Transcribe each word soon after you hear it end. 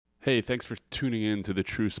Hey, thanks for tuning in to the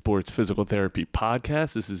True Sports Physical Therapy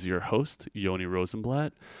Podcast. This is your host, Yoni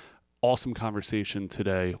Rosenblatt. Awesome conversation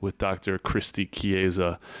today with Dr. Christie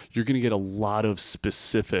Chiesa. You're going to get a lot of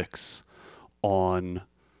specifics on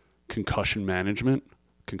concussion management,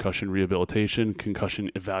 concussion rehabilitation,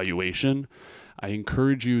 concussion evaluation. I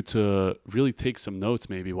encourage you to really take some notes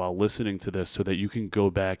maybe while listening to this so that you can go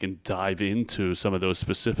back and dive into some of those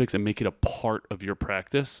specifics and make it a part of your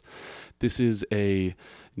practice. This is a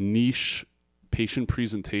niche patient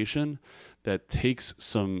presentation that takes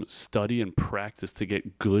some study and practice to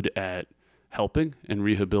get good at helping and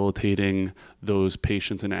rehabilitating those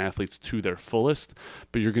patients and athletes to their fullest,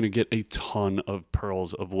 but you're going to get a ton of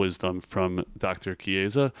pearls of wisdom from Dr.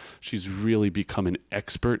 Chiesa. She's really become an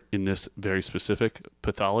expert in this very specific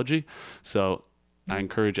pathology. So I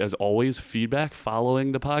encourage, as always, feedback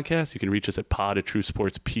following the podcast. You can reach us at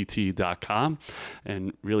pod@truesportspt.com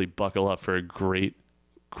and really buckle up for a great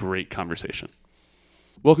conversation.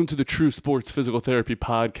 Welcome to the True Sports Physical Therapy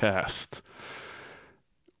Podcast.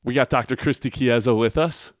 We got Dr. Christie Chiesa with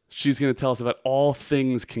us. She's going to tell us about all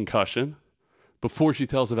things concussion. Before she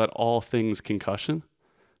tells about all things concussion,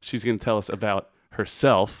 she's going to tell us about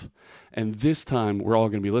herself. And this time, we're all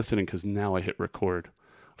going to be listening because now I hit record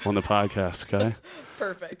on the podcast, okay?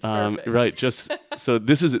 Perfect. Right. Just so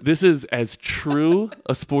this is as true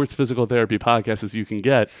a sports physical therapy podcast as you can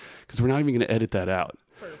get because we're not even going to edit that out.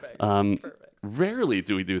 Perfect. Rarely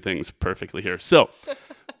do we do things perfectly here. So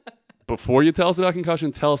before you tell us about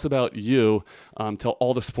concussion, tell us about you. Tell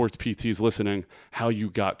all the sports PTs listening how you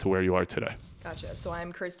got to where you are today. Gotcha. So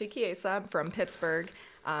I'm Christie Chiesa. I'm from Pittsburgh.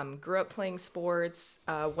 Grew up playing sports.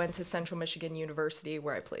 Went to Central Michigan University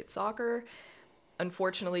where I played soccer.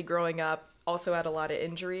 Unfortunately, growing up, also had a lot of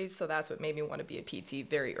injuries, so that's what made me want to be a PT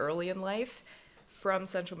very early in life. From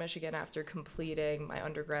Central Michigan, after completing my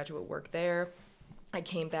undergraduate work there, I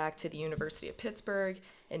came back to the University of Pittsburgh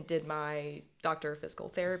and did my Doctor of Physical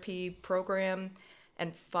Therapy program.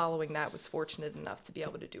 And following that, was fortunate enough to be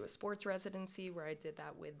able to do a sports residency where I did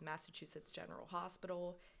that with Massachusetts General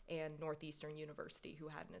Hospital and Northeastern University, who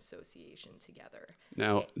had an association together.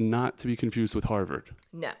 Now, not to be confused with Harvard.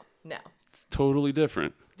 No. It's totally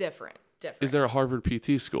different. Different. Is there a Harvard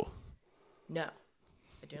PT school? No,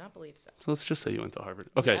 I do not believe so. So let's just say you went to Harvard.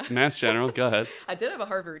 Okay, yeah. Mass General, go ahead. I did have a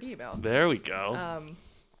Harvard email. There we go.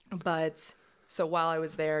 But so while I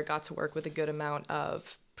was there, got to work with a good amount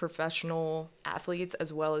of professional athletes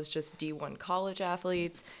as well as just D1 college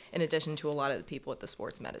athletes, in addition to a lot of the people at the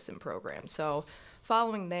sports medicine program. So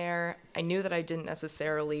following there, I knew that I didn't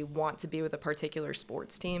necessarily want to be with a particular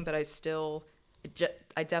sports team, but I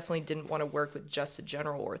definitely didn't want to work with just a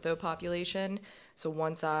general ortho population. So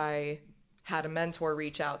once I had a mentor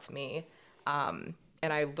reach out to me,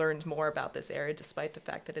 and I learned more about this area, despite the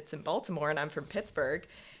fact that it's in Baltimore and I'm from Pittsburgh,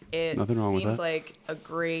 it seems like a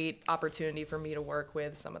great opportunity for me to work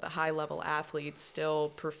with some of the high-level athletes, still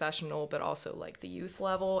professional, but also like the youth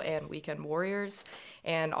level and weekend warriors,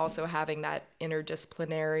 and also having that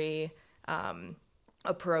interdisciplinary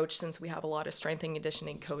approach since we have a lot of strength and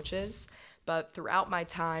conditioning coaches. But throughout my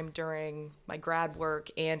time during my grad work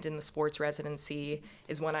and in the sports residency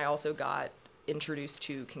is when I also got introduced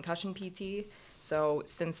to concussion PT. So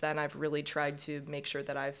since then, I've really tried to make sure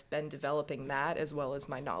that I've been developing that as well as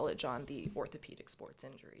my knowledge on the orthopedic sports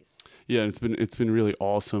injuries. Yeah, it's been really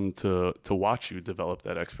awesome to watch you develop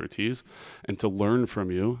that expertise and to learn from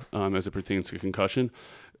you as it pertains to concussion.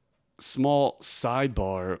 Small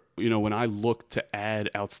sidebar, when I look to add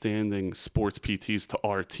outstanding sports PTs to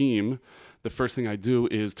our team, the first thing I do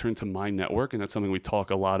is turn to my network, and that's something we talk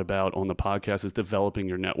a lot about on the podcast, is developing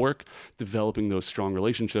your network, developing those strong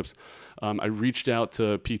relationships. I reached out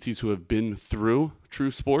to PTs who have been through True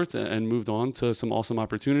Sports and moved on to some awesome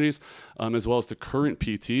opportunities, as well as the current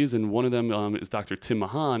PTs, and one of them is Dr. Tim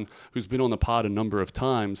Mahan, who's been on the pod a number of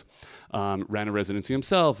times, ran a residency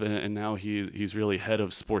himself, and now he's really head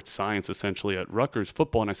of sports science, essentially, at Rutgers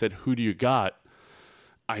football, and I said, who do you got?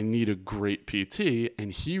 I need a great PT,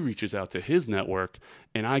 and he reaches out to his network,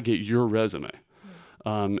 and I get your resume.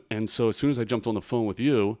 And so as soon as I jumped on the phone with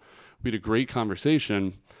you, we had a great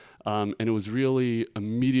conversation, and it was really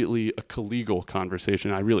immediately a collegial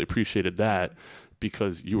conversation. I really appreciated that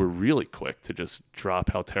because you were really quick to just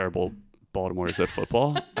drop how terrible Baltimore is at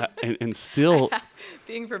football, and still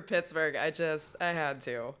being from Pittsburgh, I had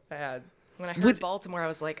to. When I heard Baltimore, I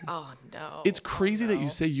was like, oh, no. It's crazy that you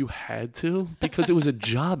say you had to because it was a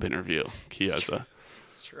job interview, Chiesa.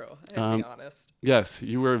 It's true. I have to be honest. Yes,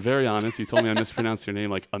 you were very honest. You told me I mispronounced your name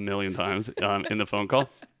like a million times in the phone call.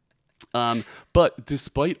 But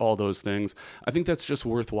despite all those things, I think that's just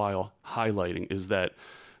worthwhile highlighting is that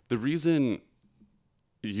the reason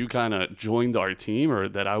you kind of joined our team, or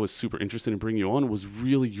that I was super interested in bringing you on, was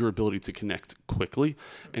really your ability to connect quickly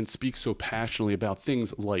and speak so passionately about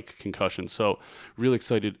things like concussion. So really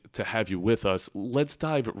excited to have you with us. Let's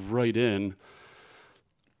dive right in.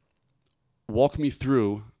 Walk me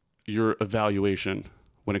through your evaluation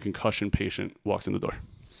when a concussion patient walks in the door.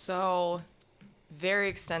 So, very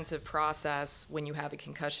extensive process when you have a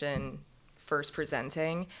concussion first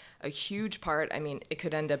presenting. A huge part, I mean, it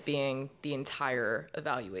could end up being the entire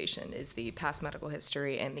evaluation, is the past medical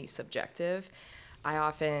history and the subjective. I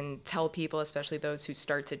often tell people, especially those who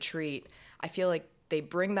start to treat, I feel like they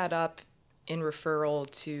bring that up in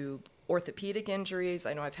referral to orthopedic injuries.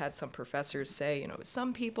 I know I've had some professors say, with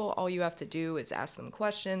some people, all you have to do is ask them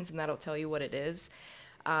questions and that'll tell you what it is.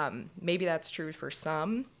 Maybe that's true for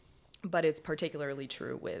some, but it's particularly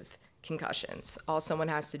true with concussions. All someone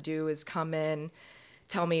has to do is come in,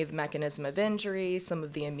 tell me the mechanism of injury, some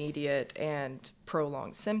of the immediate and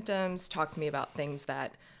prolonged symptoms, talk to me about things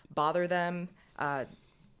that bother them.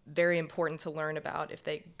 Very important to learn about if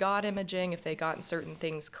they got imaging, if they gotten certain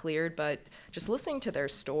things cleared, but just listening to their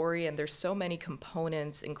story, and there's so many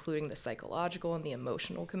components, including the psychological and the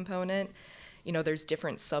emotional component. There's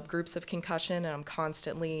different subgroups of concussion, and I'm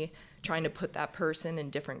constantly trying to put that person in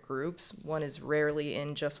different groups. One is rarely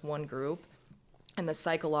in just one group. And the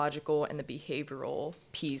psychological and the behavioral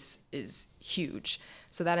piece is huge.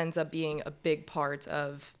 So that ends up being a big part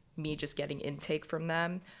of me just getting intake from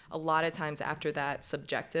them. A lot of times after that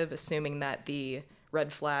subjective, assuming that the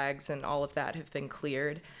red flags and all of that have been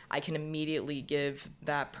cleared, I can immediately give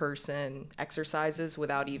that person exercises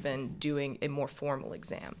without even doing a more formal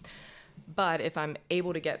exam. But if I'm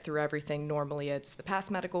able to get through everything, normally it's the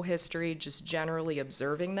past medical history, just generally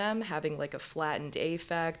observing them, having like a flattened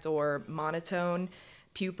affect or monotone,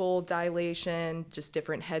 pupil dilation, just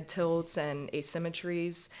different head tilts and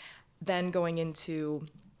asymmetries. Then going into,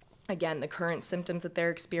 again, the current symptoms that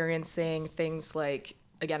they're experiencing, things like,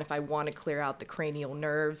 again, if I want to clear out the cranial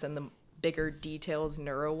nerves and the bigger details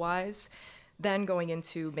neuro-wise, then going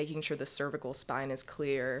into making sure the cervical spine is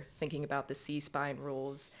clear, thinking about the C-spine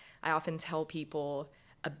rules. I often tell people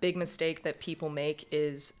a big mistake that people make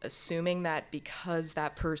is assuming that because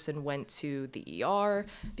that person went to the ER,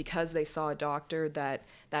 because they saw a doctor, that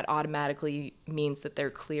automatically means that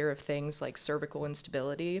they're clear of things like cervical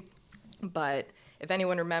instability. But if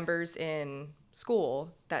anyone remembers in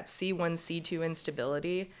school, that C1, C2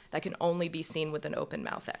 instability, that can only be seen with an open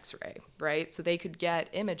mouth x-ray, right? So they could get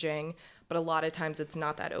imaging, but a lot of times it's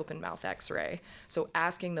not that open mouth x-ray. So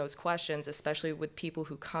asking those questions, especially with people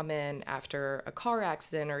who come in after a car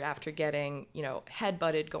accident or after getting,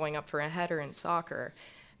 head-butted going up for a header in soccer,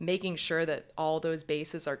 making sure that all those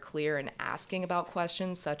bases are clear and asking about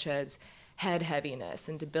questions such as head heaviness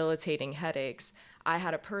and debilitating headaches. I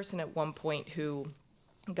had a person at one point who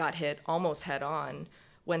got hit almost head on,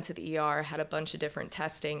 went to the ER, had a bunch of different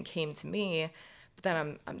testing, came to me. But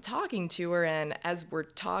then I'm talking to her, and as we're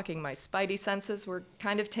talking, my spidey senses were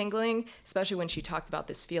kind of tingling, especially when she talked about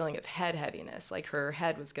this feeling of head heaviness, like her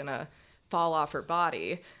head was gonna fall off her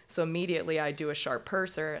body. So immediately I do a sharp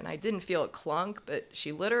purser, and I didn't feel it clunk, but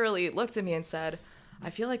she literally looked at me and said,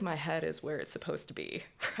 I feel like my head is where it's supposed to be,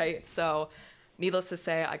 right? So needless to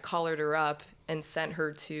say, I collared her up and sent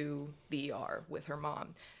her to the ER with her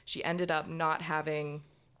mom. She ended up not having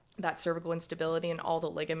that cervical instability, and all the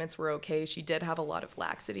ligaments were okay. She did have a lot of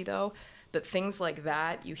laxity though. But things like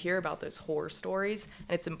that, you hear about those horror stories,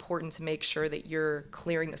 and it's important to make sure that you're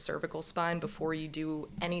clearing the cervical spine before you do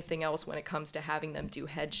anything else when it comes to having them do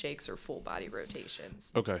head shakes or full body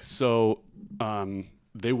rotations. Okay, so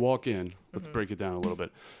they walk in. Let's break it down a little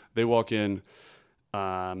bit. They walk in.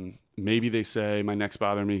 Maybe they say, my neck's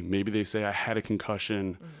bothering me. Maybe they say, I had a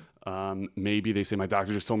concussion. Maybe they say, my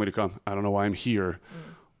doctor just told me to come. I don't know why I'm here.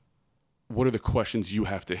 What are the questions you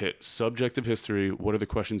have to hit? Subjective history, what are the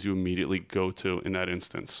questions you immediately go to in that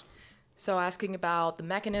instance? So asking about the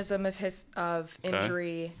mechanism of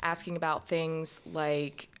injury, asking about things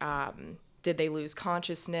like, did they lose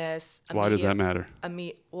consciousness? Why does that matter?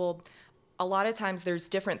 Well, a lot of times there's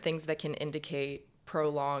different things that can indicate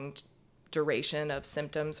prolonged duration of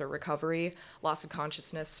symptoms or recovery. Loss of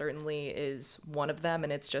consciousness certainly is one of them,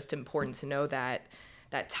 and it's just important to know that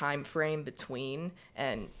time frame between,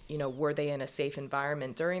 and were they in a safe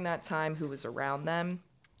environment during that time, who was around them.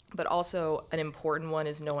 But also an important one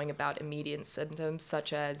is knowing about immediate symptoms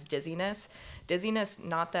such as dizziness.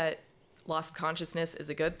 Not that loss of consciousness is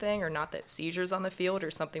a good thing, or not that seizures on the field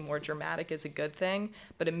or something more dramatic is a good thing,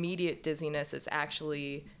 but immediate dizziness is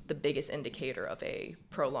actually the biggest indicator of a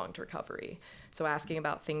prolonged recovery. So asking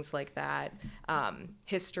about things like that,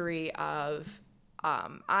 history of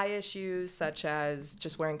eye issues such as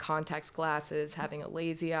just wearing contacts glasses, having a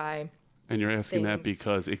lazy eye. And you're asking that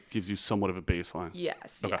because it gives you somewhat of a baseline.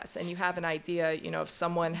 Yes, Okay. yes. And you have an idea, if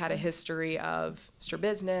someone had a history of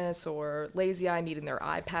strabismus or lazy eye, needing their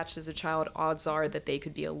eye patched as a child, odds are that they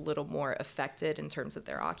could be a little more affected in terms of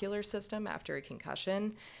their ocular system after a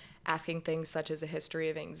concussion. Asking things such as a history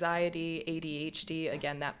of anxiety, ADHD,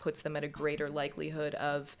 again, that puts them at a greater likelihood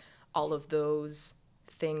of all of those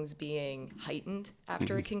things being heightened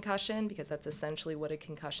after a concussion, because that's essentially what a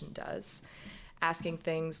concussion does. Asking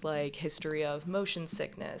things like history of motion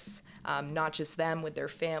sickness, not just them, with their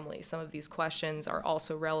family. Some of these questions are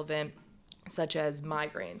also relevant, such as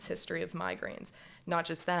migraines, history of migraines, not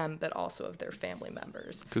just them, but also of their family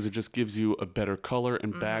members. Because it just gives you a better color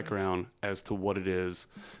and background as to what it is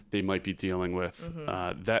they might be dealing with.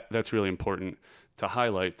 That's really important to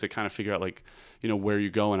highlight, to kind of figure out where you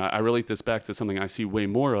go. And I relate this back to something I see way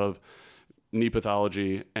more of, knee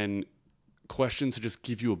pathology, and questions to just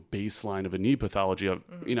give you a baseline of a knee pathology of,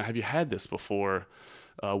 have you had this before?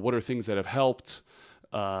 What are things that have helped?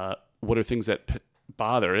 What are things that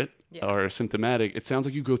bother it or are symptomatic? It sounds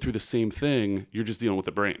like you go through the same thing. You're just dealing with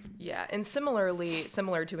the brain. Yeah. And similar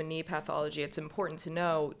to a knee pathology, it's important to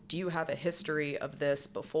know, do you have a history of this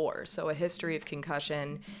before? So a history of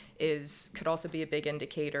concussion could also be a big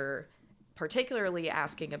indicator, particularly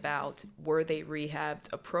asking about, were they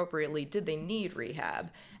rehabbed appropriately? Did they need rehab?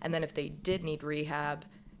 And then if they did need rehab,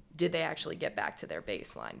 did they actually get back to their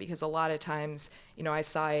baseline? Because a lot of times, I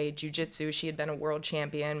saw a jiu-jitsu, she had been a world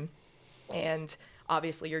champion, and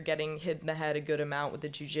obviously you're getting hit in the head a good amount with the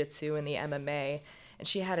jiu-jitsu and the MMA. And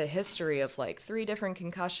she had a history of 3 different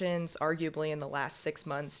concussions, arguably in the last 6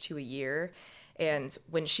 months to a year. And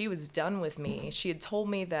when she was done with me, she had told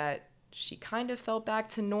me that she kind of felt back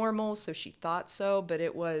to normal, so she thought so, but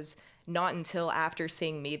it was not until after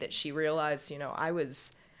seeing me that she realized, I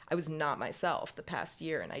was not myself the past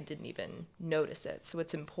year, and I didn't even notice it. So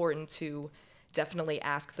it's important to definitely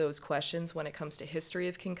ask those questions when it comes to history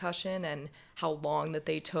of concussion and how long that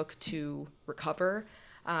they took to recover,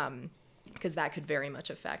 because that could very much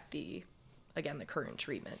affect the current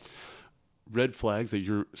treatment. Red flags that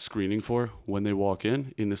you're screening for when they walk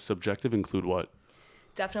in this subjective include what?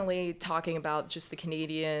 Definitely talking about just the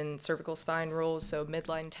Canadian cervical spine rules, so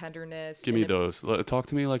midline tenderness. Give me those. Talk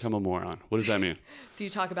to me like I'm a moron. What does that mean? So you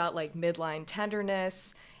talk about midline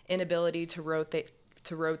tenderness, inability to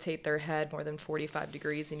rotate their head more than 45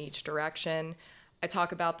 degrees in each direction. I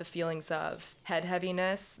talk about the feelings of head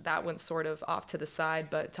heaviness. That one's sort of off to the side,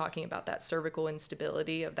 but talking about that cervical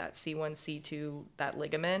instability of that C1, C2, that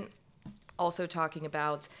ligament. Also talking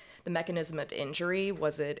about the mechanism of injury.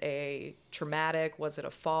 Was it a traumatic? Was it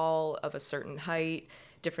a fall of a certain height?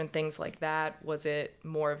 Different things like that. Was it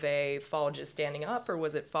more of a fall just standing up, or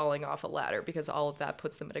was it falling off a ladder? Because all of that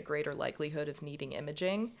puts them at a greater likelihood of needing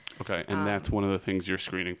imaging. Okay, and that's one of the things you're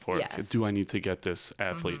screening for. Yes. Do I need to get this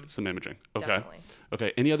athlete some imaging? Okay. Definitely.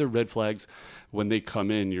 Okay, any other red flags when they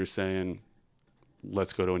come in, you're saying,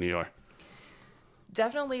 let's go to an ER?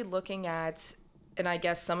 Definitely looking at, and I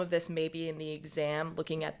guess some of this may be in the exam,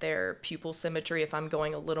 looking at their pupil symmetry if I'm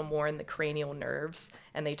going a little more in the cranial nerves,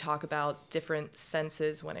 and they talk about different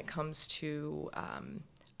senses when it comes to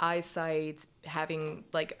eyesight, having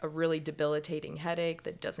a really debilitating headache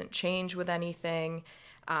that doesn't change with anything,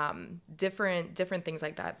 different things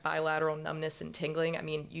like that, bilateral numbness and tingling. I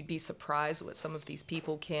mean, you'd be surprised what some of these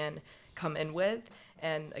people can come in with.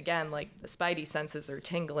 And again, the spidey senses are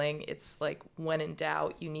tingling. It's when in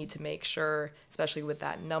doubt, you need to make sure, especially with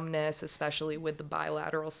that numbness, especially with the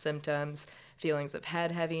bilateral symptoms, feelings of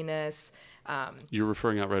head heaviness. You're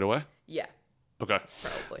referring out right away? Yeah. Okay.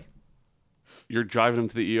 Probably. You're driving them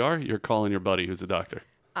to the ER? You're calling your buddy who's a doctor?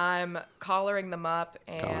 I'm collaring them up,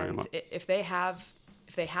 and if they have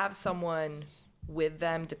someone with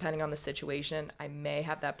them, depending on the situation, I may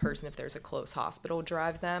have that person, if there's a close hospital,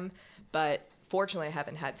 drive them. But fortunately, I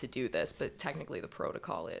haven't had to do this, but technically the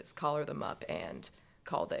protocol is collar them up and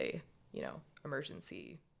call the,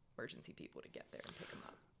 emergency people to get there and pick them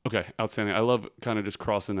up. Okay, outstanding. I love kind of just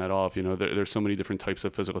crossing that off. There's so many different types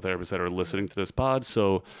of physical therapists that are listening to this pod.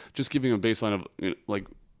 So just giving a baseline of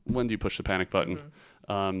when do you push the panic button?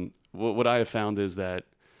 What I have found is that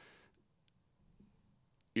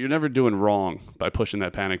you're never doing wrong by pushing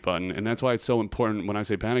that panic button. And that's why it's so important, when I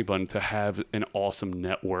say panic button, to have an awesome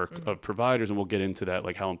network of providers. And we'll get into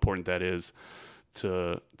that, how important that is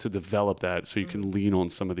to develop that, so you can lean on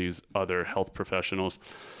some of these other health professionals.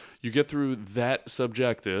 You get through that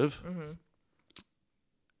subjective.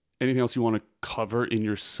 Anything else you want to cover in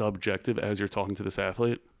your subjective as you're talking to this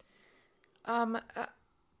athlete?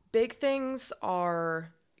 Big things are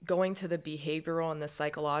going to the behavioral and the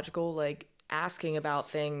psychological, like asking about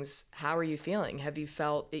things. How are you feeling? Have you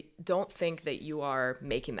felt it? Don't think that you are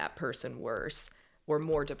making that person worse or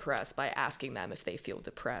more depressed by asking them if they feel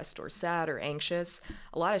depressed or sad or anxious.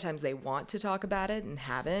 A lot of times they want to talk about it and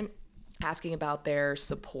haven't. Asking about their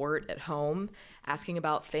support at home, asking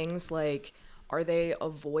about things like, are they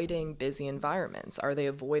avoiding busy environments? Are they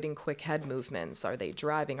avoiding quick head movements? Are they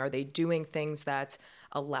driving? Are they doing things that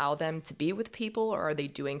allow them to be with people, or are they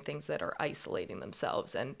doing things that are isolating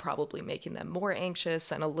themselves and probably making them more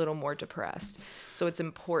anxious and a little more depressed? So it's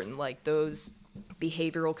important, like those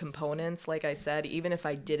behavioral components, like I said, even if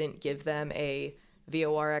I didn't give them a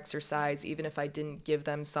VOR exercise, even if I didn't give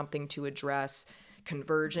them something to address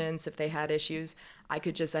convergence if they had issues, I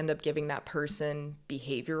could just end up giving that person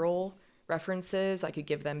behavioral references. I could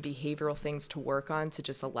give them behavioral things to work on to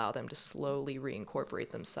just allow them to slowly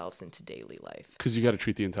reincorporate themselves into daily life. Because you got to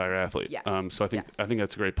treat the entire athlete. Yes. So I think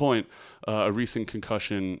that's a great point. A recent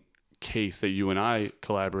concussion case that you and I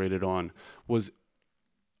collaborated on was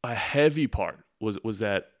a heavy part was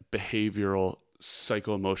that behavioral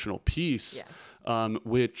psycho-emotional piece,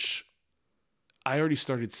 which I already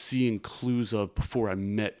started seeing clues of before I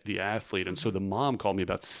met the athlete. And so the mom called me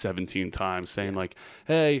about 17 times saying like,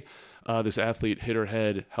 hey, this athlete hit her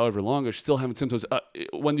head however long ago, she's still having symptoms.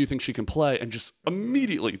 When do you think she can play? And just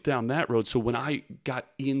immediately down that road. So when I got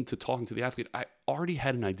into talking to the athlete, I already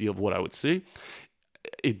had an idea of what I would see.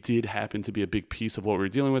 It did happen to be a big piece of what we were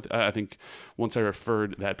dealing with. I think once I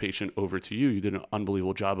referred that patient over to you, you did an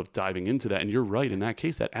unbelievable job of diving into that. And you're right. In that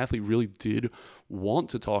case, that athlete really did want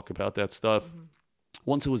to talk about that stuff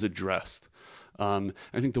once it was addressed. I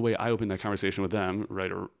think the way I opened that conversation with them,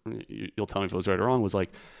 right, or you'll tell me if it was right or wrong, was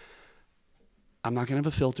like, I'm not going to have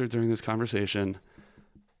a filter during this conversation.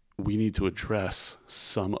 We need to address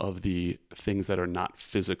some of the things that are not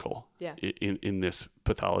physical in this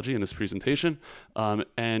pathology, in this presentation.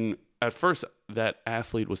 And at first, that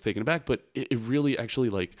athlete was taken aback, but it really actually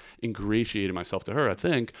like ingratiated myself to her, I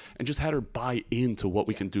think, and just had her buy into what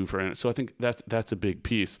we can do for her. So I think that's a big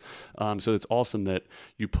piece. So it's awesome that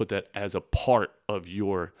you put that as a part of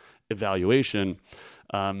your evaluation.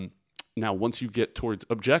 Now, once you get towards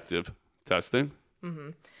objective testing.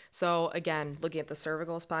 So again, looking at the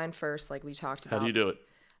cervical spine first, like we talked about. How do you do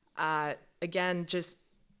it? Again, just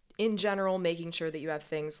in general, making sure that you have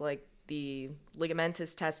things like the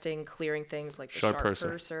ligamentous testing, clearing things like the sharp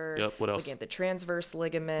purser. Yep. What else? Looking at the transverse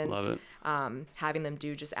ligaments. Love it. Having them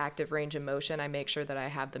do just active range of motion. I make sure that I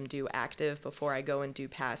have them do active before I go and do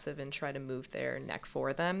passive and try to move their neck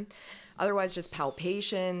for them. Otherwise, just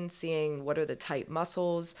palpation, seeing what are the tight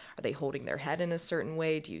muscles. Are they holding their head in a certain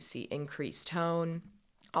way? Do you see increased tone?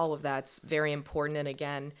 All of that's very important. And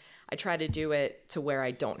again, I try to do it to where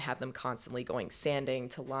I don't have them constantly going standing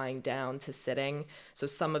to lying down to sitting. So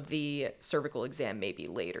some of the cervical exam may be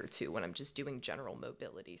later too when I'm just doing general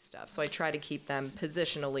mobility stuff. So I try to keep them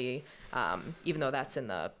positionally, even though that's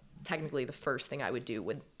technically the first thing I would do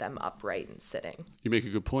with them upright and sitting. You make a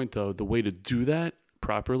good point though. The way to do that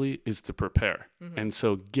properly is to prepare. And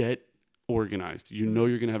so get organized. You know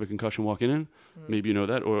you're going to have a concussion walking in. Maybe you know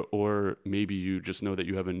that, or maybe you just know that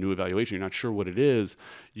you have a new evaluation. You're not sure what it is.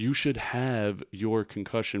 You should have your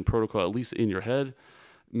concussion protocol at least in your head,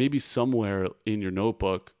 maybe somewhere in your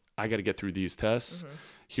notebook. I got to get through these tests.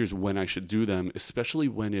 Here's when I should do them, especially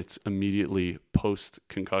when it's immediately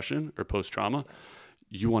post-concussion or post-trauma.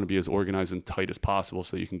 You want to be as organized and tight as possible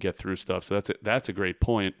so you can get through stuff. So that's a great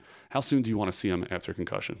point. How soon do you want to see them after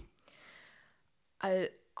concussion?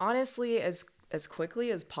 Honestly, as quickly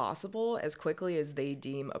as possible, as quickly as they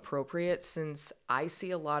deem appropriate, since I see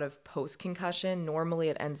a lot of post-concussion. Normally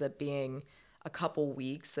it ends up being a couple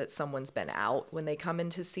weeks that someone's been out when they come in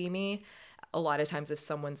to see me. A lot of times if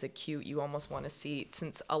someone's acute, you almost want to see,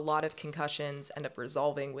 since a lot of concussions end up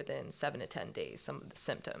resolving within 7 to 10 days, some of the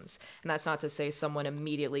symptoms. And that's not to say someone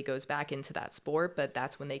immediately goes back into that sport, but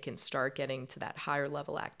that's when they can start getting to that higher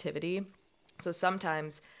level activity. So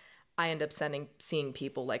sometimes I end up seeing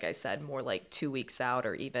people, like I said, more like 2 weeks out,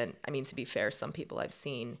 or even, I mean, to be fair, some people I've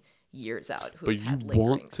seen years out who have had lingering symptoms. But you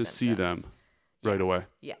want to see them right away.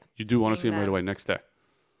 Yeah. You do want to see them right away next day.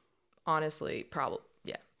 Honestly, probably,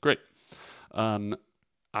 yeah. Great.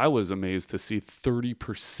 I was amazed to see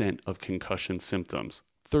 30% of concussion symptoms.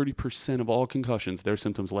 30% of all concussions, their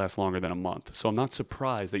symptoms last longer than a month. So I'm not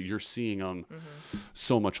surprised that you're seeing them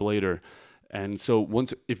so much later. And so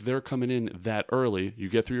if they're coming in that early, you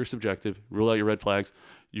get through your subjective, rule out your red flags.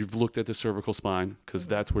 You've looked at the cervical spine because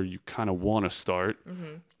that's where you kind of want to start.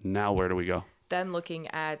 Now, where do we go? Then looking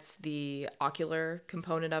at the ocular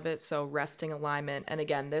component of it, so resting alignment. And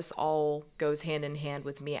again, this all goes hand in hand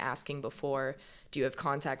with me asking before, Do you have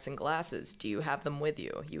contacts and glasses? Do you have them with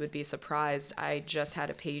you? You would be surprised. I just had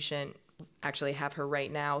a patient, actually have her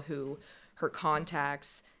right now, who her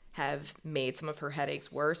contacts have made some of her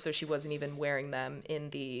headaches worse, so she wasn't even wearing them in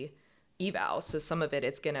the eval. So some of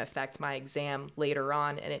it's going to affect my exam later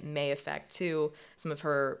on, and it may affect too some of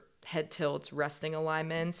her head tilts, resting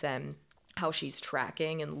alignments, and how she's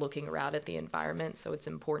tracking and looking around at the environment. So it's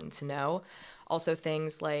important to know. Also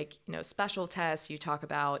things like, special tests, you talk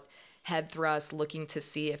about head thrust, looking to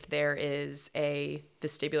see if there is a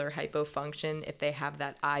vestibular hypofunction, if they have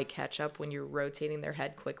that eye catch up when you're rotating their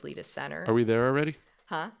head quickly to center. Are we there already?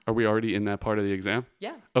 Huh? Are we already in that part of the exam?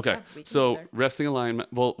 Yeah. Okay. Yeah, we can So get there. resting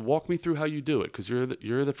alignment. Well, walk me through how you do it, because you're the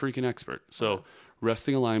freaking expert. So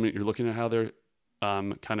resting alignment, you're looking at how they're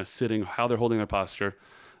kind of sitting, how they're holding their posture.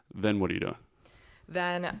 Then what are you doing?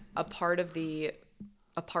 Then a part of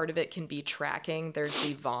it can be tracking. There's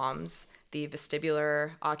the VOMS, the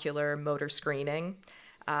vestibular ocular motor screening.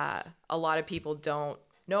 A lot of people don't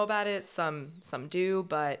know about it. Some do,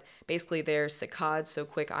 but basically there's saccades, so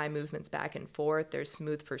quick eye movements back and forth. There's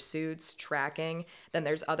smooth pursuits, tracking. Then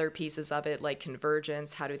there's other pieces of it like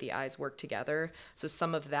convergence. How do the eyes work together? So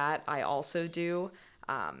some of that I also do.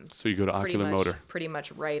 So you go to ocular motor. Pretty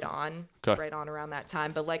much right on around that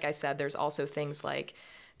time. But like I said, there's also things like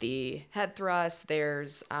the head thrust.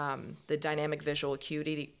 There's the dynamic visual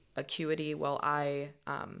acuity. Well,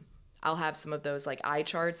 I'll have some of those like eye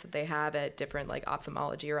charts that they have at different like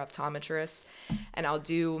ophthalmology or optometrists, and I'll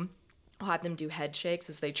have them do head shakes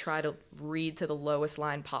as they try to read to the lowest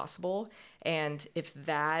line possible. And if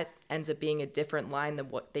that ends up being a different line than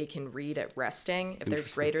what they can read at resting, if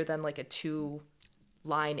there's greater than like a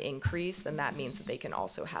 2-line increase, then that means that they can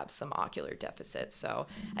also have some ocular deficits. So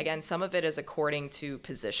again, some of it is according to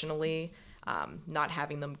positionally, not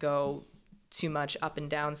having them go too much up and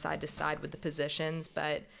down, side to side with the positions,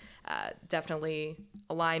 but definitely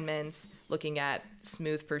alignments, looking at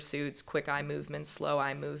smooth pursuits, quick eye movements, slow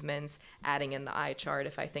eye movements, adding in the eye chart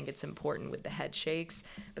if I think it's important with the head shakes.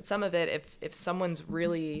 But some of it, if someone's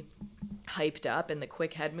really hyped up and the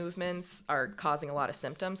quick head movements are causing a lot of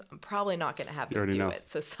symptoms, I'm probably not going to have them do it.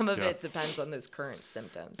 So some of it depends on those current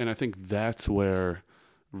symptoms. And I think that's where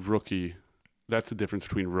that's the difference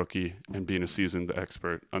between rookie and being a seasoned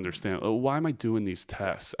expert. Understand, why am I doing these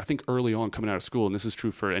tests? I think early on coming out of school, and this is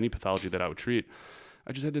true for any pathology that I would treat,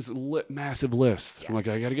 I just had this massive list. I'm like,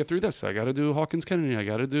 I got to get through this. I got to do Hawkins-Kennedy. I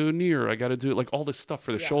got to do Near. I got to do like all this stuff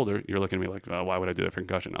for the shoulder. You're looking at me like, why would I do that for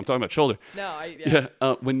concussion? I'm talking about shoulder.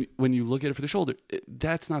 No, when you look at it for the shoulder,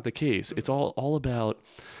 that's not the case. Mm-hmm. It's all about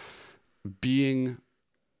being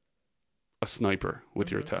a sniper with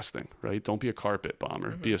your testing, right? Don't be a carpet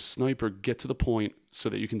bomber. Be a sniper, get to the point so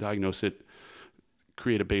that you can diagnose it,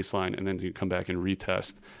 create a baseline, and then you come back and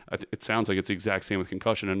retest. It sounds like it's the exact same with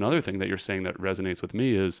concussion. Another thing that you're saying that resonates with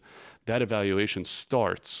me is that evaluation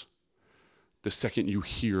starts the second you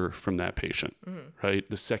hear from that patient, right?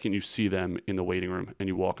 The second you see them in the waiting room and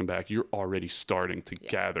you walk them back, you're already starting to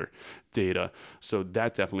gather data. So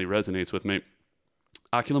that definitely resonates with me.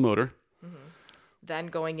 Oculomotor. Then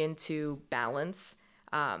going into balance.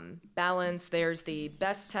 Balance, there's the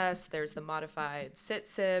best test, there's the modified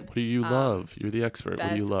sit-sib. What do you love? You're the expert. What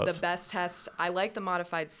do you love? The best test, I like the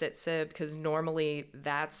modified sit-sib because normally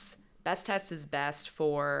best test is best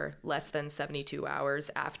for less than 72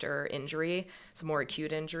 hours after injury, so more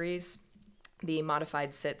acute injuries. The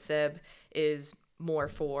modified sit-sib is more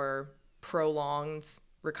for prolonged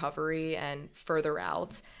recovery and further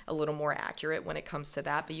out, a little more accurate when it comes to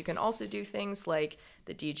that. But you can also do things like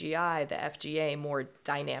the DGI, the FGA, more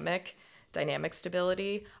dynamic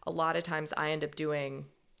stability. A lot of times I end up doing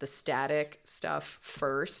the static stuff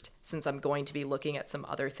first, since I'm going to be looking at some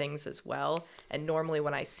other things as well. And normally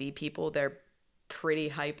when I see people, they're pretty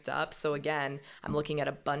hyped up. So again, I'm looking at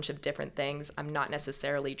a bunch of different things. I'm not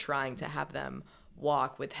necessarily trying to have them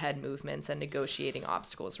walk with head movements and negotiating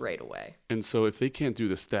obstacles right away. And so if they can't do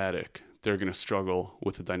the static, they're going to struggle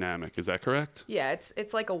with the dynamic. Is that correct? Yeah,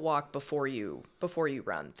 it's like a walk before you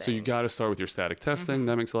run thing. So you got to start with your static testing.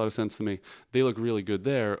 That makes a lot of sense to me. They look really good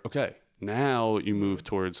there. Okay. Now you move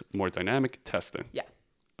towards more dynamic testing. Yeah.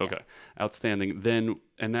 Okay. Yeah. Outstanding. Then,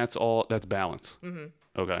 and that's balance.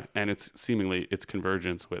 Okay. And it's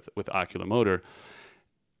convergence with oculomotor.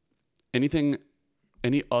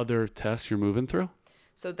 Any other tests you're moving through?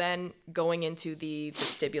 So then going into the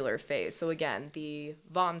vestibular phase. So again, the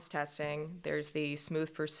VOMS testing, there's the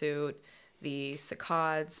smooth pursuit, the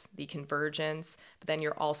saccades, the convergence, but then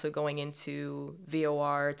you're also going into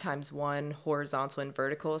VOR ×1 horizontal and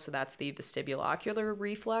vertical. So that's the vestibulo-ocular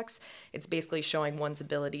reflex. It's basically showing one's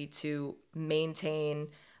ability to maintain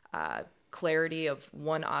clarity of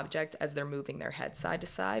one object as they're moving their head side to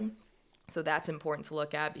side. So that's important to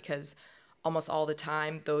look at because almost all the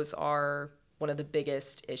time, those are one of the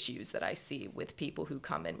biggest issues that I see with people who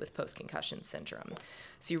come in with post-concussion syndrome.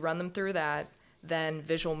 So you run them through that. Then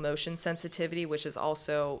visual motion sensitivity, which is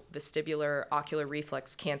also vestibular ocular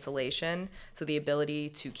reflex cancellation. So the ability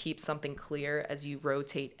to keep something clear as you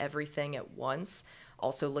rotate everything at once.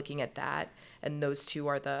 Also looking at that. And those two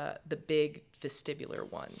are the big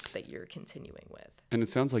vestibular ones that you're continuing with. And it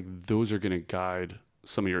sounds like those are going to guide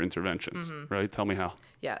some of your interventions, right? Tell me how.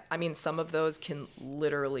 Yeah, I mean, some of those can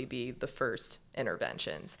literally be the first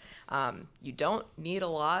interventions. You don't need a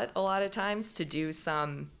lot of times to do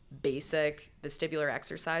some basic vestibular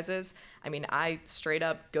exercises. I mean, I straight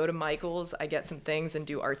up go to Michael's, I get some things and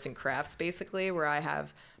do arts and crafts basically, where I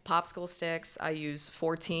have popsicle sticks. I use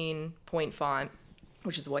 14-point font,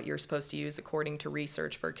 which is what you're supposed to use according to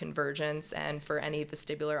research for convergence and for any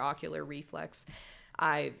vestibular ocular reflex.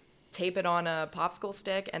 I tape it on a popsicle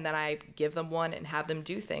stick and then I give them one and have them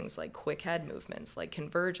do things like quick head movements, like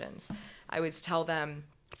convergence. I always tell them,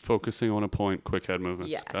 focusing on a point, quick head movements.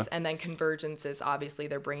 yes, okay? And then convergence is obviously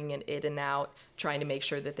they're bringing it in and out, trying to make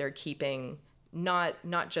sure that they're keeping not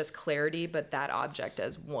just clarity, but that object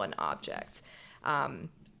as one object.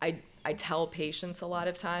 I tell patients a lot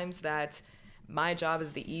of times that my job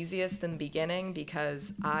is the easiest in the beginning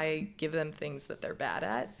because I give them things that they're bad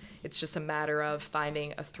at. It's just a matter of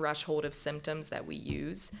finding a threshold of symptoms that we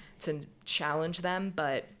use to challenge them,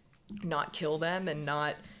 but not kill them and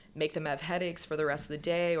not make them have headaches for the rest of the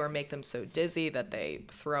day or make them so dizzy that they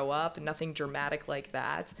throw up. Nothing dramatic like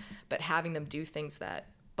that, but having them do things that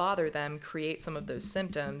bother them, create some of those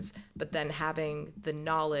symptoms, but then having the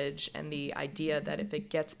knowledge and the idea that if it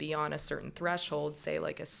gets beyond a certain threshold, say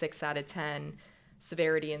like a 6 out of 10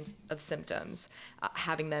 severity of symptoms,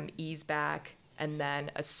 having them ease back and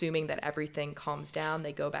then assuming that everything calms down,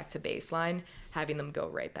 they go back to baseline, having them go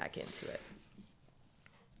right back into it.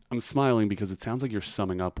 I'm smiling because it sounds like you're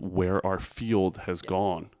summing up where our field has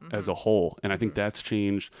gone as a whole. And I think that's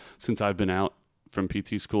changed since I've been out from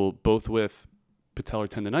PT school, both with patellar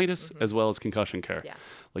tendonitis as well as concussion care. Yeah.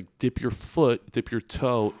 Like dip your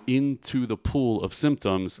toe into the pool of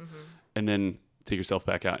symptoms and then take yourself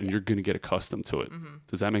back out and you're going to get accustomed to it.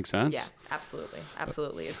 Does that make sense? Yeah, absolutely.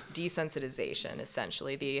 It's desensitization,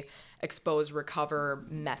 essentially. The expose recover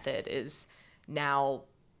method is now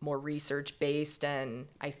more research-based, and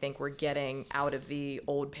I think we're getting out of the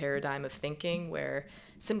old paradigm of thinking where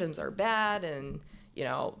symptoms are bad and, you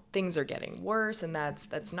know, things are getting worse, and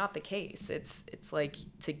that's not the case. It's like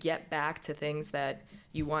to get back to things that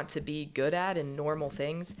you want to be good at and normal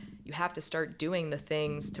things, you have to start doing the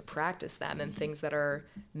things to practice them and things that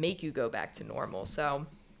make you go back to normal. So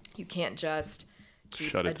you can't just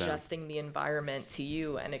keep adjusting the environment to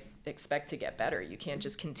you and expect to get better. You can't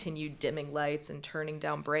just continue dimming lights and turning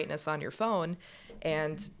down brightness on your phone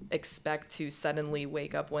and expect to suddenly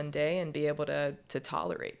wake up one day and be able to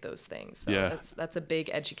tolerate those things. So that's a big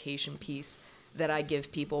education piece that I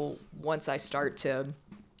give people once I start to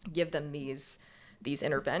give them these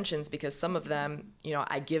interventions, because some of them, you know,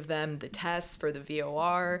 I give them the tests for the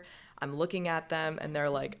VOR, I'm looking at them and they're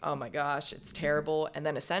like, oh my gosh, it's terrible. And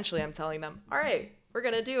then essentially I'm telling them, all right, we're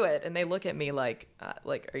going to do it. And they look at me like,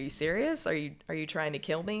 are you serious? Are you trying to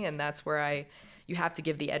kill me? And that's where you have to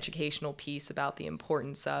give the educational piece about the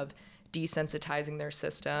importance of desensitizing their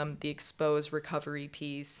system, the exposed recovery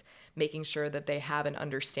piece, making sure that they have an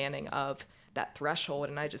understanding of that threshold.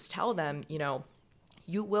 And I just tell them, you know,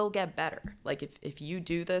 you will get better. Like if you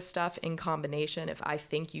do this stuff in combination, if I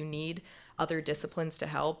think you need other disciplines to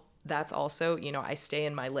help, that's also, you know, I stay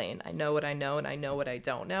in my lane. I know what I know and I know what I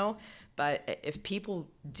don't know. But if people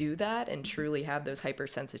do that and truly have those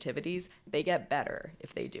hypersensitivities, they get better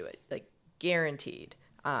if they do it, like guaranteed.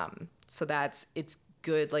 So it's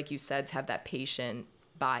good, like you said, to have that patient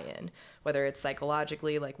buy-in, whether it's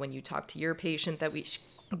psychologically, like when you talk to your patient that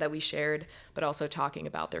we shared, but also talking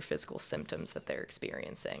about their physical symptoms that they're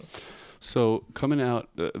experiencing. So coming out,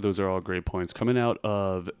 those are all great points. Coming out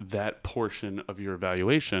of that portion of your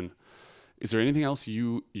evaluation, is there anything else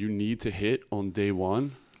you need to hit on day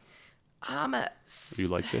one? You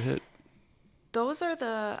like to hit?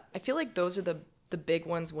 I feel like those are the big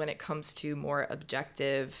ones when it comes to more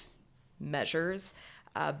objective measures.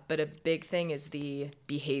 But a big thing is the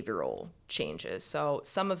behavioral changes. So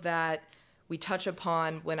some of that we touch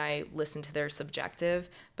upon when I listen to their subjective,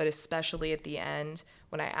 but especially at the end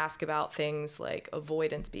when I ask about things like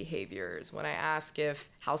avoidance behaviors, when I ask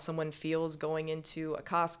how someone feels going into a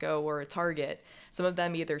Costco or a Target. Some of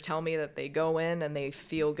them either tell me that they go in and they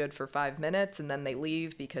feel good for 5 minutes and then they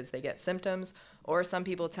leave because they get symptoms, or some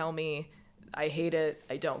people tell me I hate it,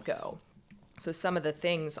 I don't go. So some of the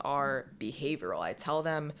things are behavioral. I tell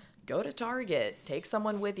them, go to Target, take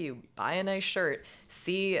someone with you, buy a nice shirt,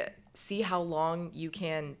 see how long you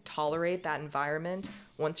can tolerate that environment.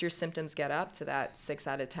 Once your symptoms get up to that 6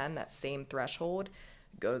 out of 10, that same threshold,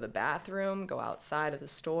 go to the bathroom, go outside of the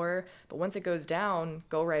store. But once it goes down,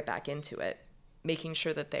 go right back into it, making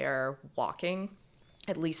sure that they are walking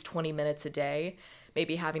at least 20 minutes a day,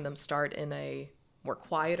 maybe having them start in a more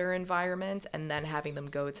quieter environment and then having them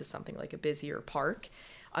go to something like a busier park,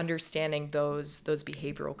 understanding those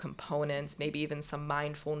behavioral components, maybe even some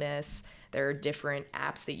mindfulness. There are different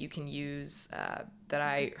apps that you can use that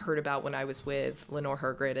I heard about when I was with Lenore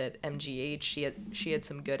Hergrid at MGH. She had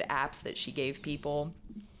some good apps that she gave people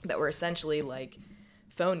that were essentially like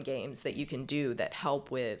phone games that you can do that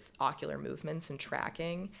help with ocular movements and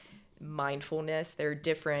tracking, mindfulness. There are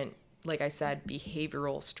different, like I said,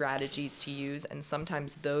 behavioral strategies to use, and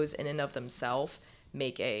sometimes those in and of themselves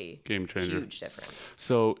make a game changer, huge difference.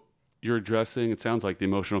 So you're addressing, it sounds like, the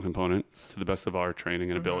emotional component to the best of our training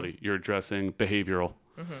and ability. You're addressing behavioral.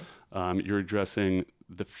 You're addressing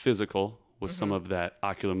the physical with some of that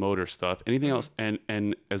oculomotor stuff. Anything else?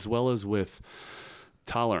 And as well as with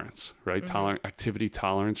tolerance, right? Activity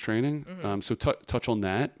tolerance training. So touch on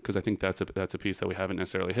that, because I think that's a piece that we haven't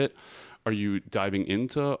necessarily hit. Are you diving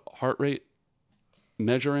into heart rate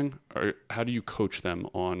measuring, or how do you coach them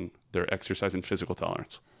on their exercise and physical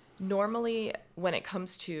tolerance? Normally, when it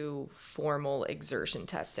comes to formal exertion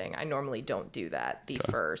testing, I normally don't do that the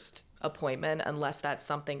first appointment unless that's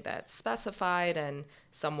something that's specified and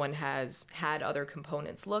someone has had other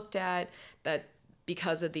components looked at. That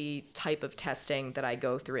because of the type of testing that I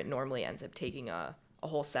go through, it normally ends up taking a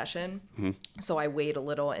whole session. So I wait a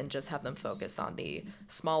little and just have them focus on the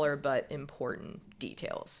smaller but important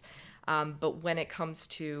details. But when it comes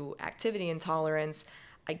to activity intolerance,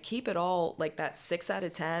 I keep it all like that 6 out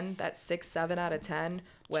of 10, that 6, 7 out of 10,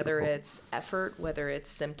 whether it's effort, whether it's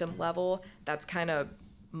symptom level, that's kind of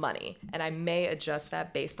money. And I may adjust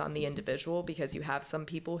that based on the individual, because you have some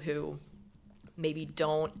people who maybe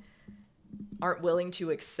aren't willing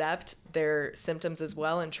to accept their symptoms as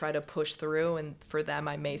well and try to push through. And for them,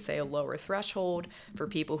 I may say a lower threshold. For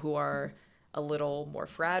people who are a little more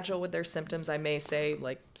fragile with their symptoms, I may say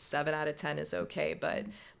like 7 out of 10 is okay. But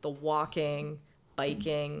the walking,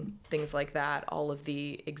 biking, things like that, all of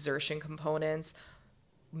the exertion components,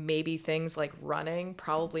 maybe things like running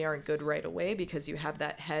probably aren't good right away because you have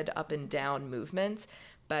that head up and down movement.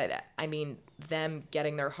 But I mean, them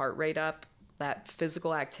getting their heart rate up, that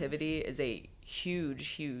physical activity is a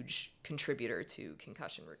huge contributor to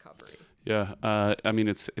concussion recovery. Yeah. I mean,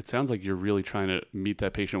 it sounds like you're really trying to meet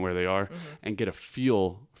that patient where they are and get a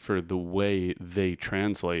feel for the way they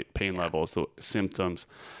translate pain levels, so symptoms,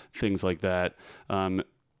 things like that. A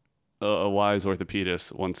wise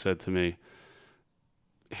orthopedist once said to me,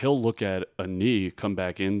 he'll look at a knee, come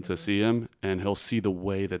back in to see him, and he'll see the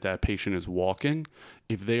way that patient is walking.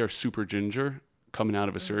 If they are super ginger coming out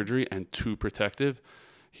of a surgery and too protective,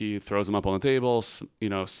 he throws them up on the table,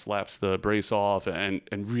 slaps the brace off, and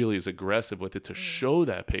really is aggressive with it to show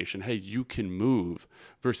that patient, hey, you can move.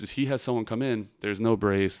 Versus he has someone come in, there's no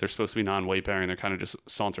brace, they're supposed to be non-weight bearing, they're kind of just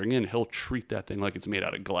sauntering in. He'll treat that thing like it's made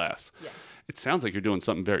out of glass. Yeah. It sounds like you're doing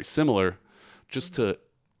something very similar, just to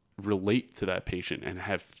relate to that patient and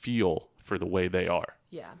have feel for the way they are.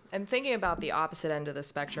 Yeah. And thinking about the opposite end of the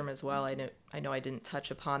spectrum as well, I know I didn't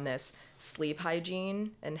touch upon this, sleep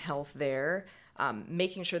hygiene and health there,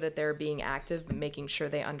 making sure that they're being active, but making sure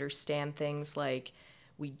they understand things like,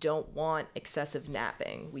 we don't want excessive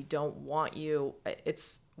napping. We don't want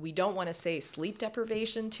to say sleep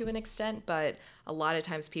deprivation to an extent, but a lot of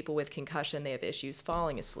times people with concussion, they have issues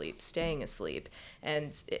falling asleep, staying asleep,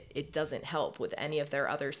 and it doesn't help with any of their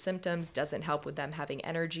other symptoms, doesn't help with them having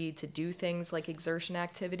energy to do things like exertion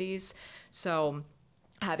activities. So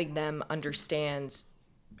having them understand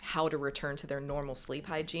how to return to their normal sleep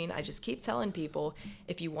hygiene. I just keep telling people,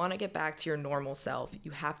 if you want to get back to your normal self,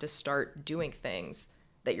 you have to start doing things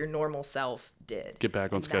that your normal self did. Get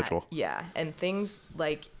back on schedule. Yeah. And things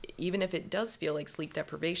like, even if it does feel like sleep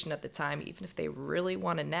deprivation at the time, even if they really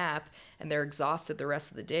want to nap and they're exhausted the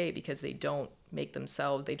rest of the day because they don't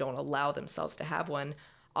allow themselves to have one,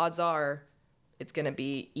 odds are it's going to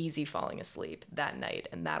be easy falling asleep that night,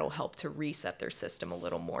 and that'll help to reset their system a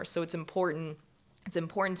little more. So it's important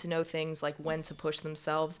to know things like when to push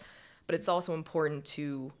themselves, but it's also important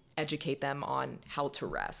to educate them on how to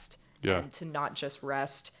rest. Yeah. And to not just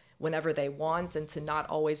rest whenever they want, and to not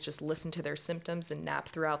always just listen to their symptoms and nap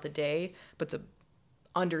throughout the day, but to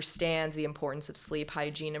understands the importance of sleep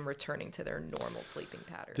hygiene and returning to their normal sleeping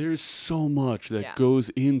pattern. There's so much that goes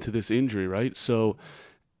into this injury, right? So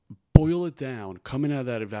boil it down. Coming out of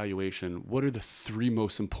that evaluation, what are the 3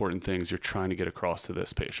 most important things you're trying to get across to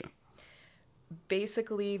this patient?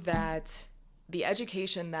 Basically, that the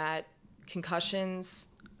education that concussions,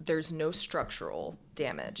 there's no structural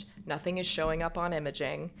damage. Nothing is showing up on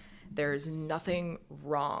imaging. There's nothing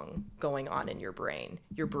wrong going on in your brain.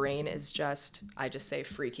 Your brain is just, I just say,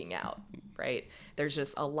 freaking out, right? There's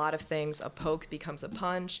just a lot of things. A poke becomes a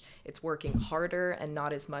punch. It's working harder and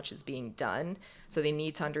not as much is being done. So they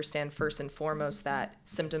need to understand first and foremost that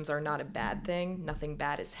symptoms are not a bad thing. Nothing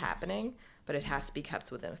bad is happening, but it has to be kept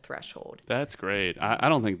within a threshold. That's great. I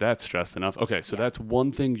don't think that's stressed enough. Okay, so that's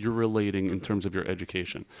one thing you're relating in terms of your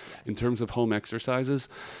education. Yes. In terms of home exercises,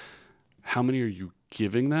 how many are you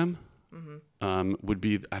giving them? Would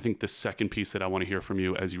be, I think, the second piece that I want to hear from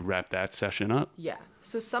you as you wrap that session up. Yeah.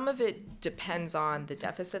 So some of it depends on the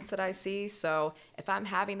deficits that I see. So if I'm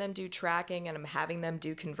having them do tracking and I'm having them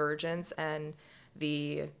do convergence and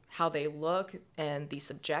how they look and the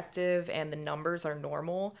subjective and the numbers are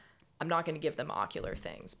normal, I'm not going to give them ocular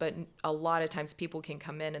things. But a lot of times people can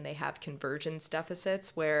come in and they have convergence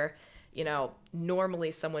deficits where,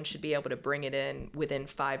 normally someone should be able to bring it in within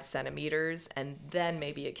 5 centimeters and then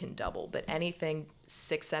maybe it can double. But anything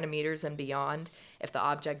 6 centimeters and beyond, if the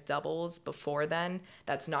object doubles before then,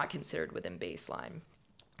 that's not considered within baseline.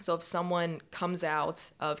 So if someone comes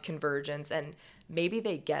out of convergence and maybe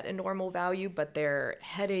they get a normal value, but their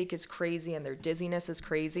headache is crazy and their dizziness is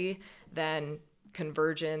crazy, then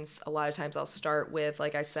convergence, a lot of times I'll start with,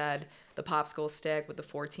 like I said, the popsicle stick with the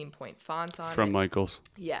 14-point font on From it. Michaels.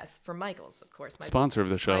 Yes, from Michaels, of course. Sponsor of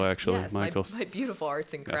the show, actually, yes, Michaels. My beautiful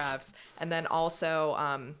arts and crafts. Yes. And then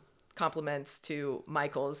also compliments to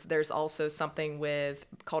Michaels. There's also something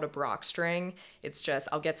called a Brock string. It's just,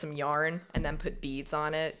 I'll get some yarn and then put beads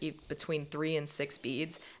on it, between 3 and 6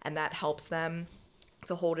 beads, and that helps them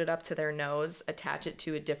to hold it up to their nose, attach it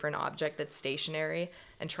to a different object that's stationary,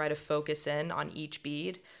 and try to focus in on each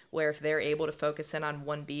bead, where if they're able to focus in on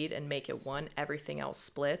one bead and make it one, everything else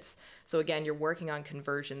splits. So again, you're working on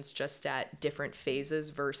convergence just at different phases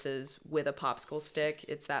versus with a popsicle stick,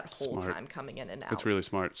 it's that whole time coming in and out. That's really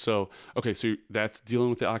smart. So, okay, so that's dealing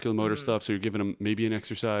with the oculomotor stuff. So you're giving them maybe an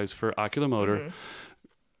exercise for oculomotor,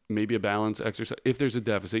 maybe a balance exercise. If there's a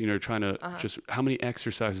deficit, you're trying to just, how many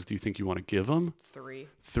exercises do you think you want to give them? 3.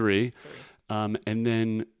 3. And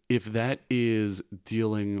then if that is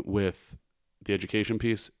dealing with the education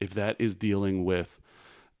piece, if that is dealing with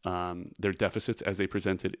their deficits as they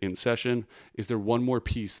presented in session, is there one more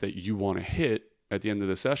piece that you want to hit at the end of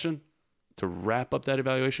the session to wrap up that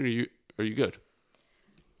evaluation? Are you good?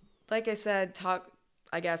 Like I said,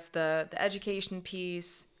 the education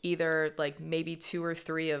piece, either like maybe 2 or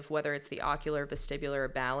 3 of whether it's the ocular, vestibular, or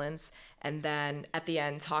balance. And then at the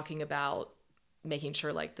end, talking about making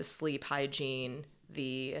sure like the sleep hygiene,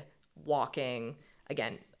 the walking,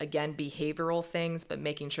 again, behavioral things, but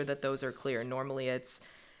making sure that those are clear. Normally it's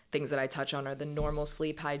things that I touch on are the normal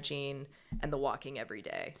sleep hygiene and the walking every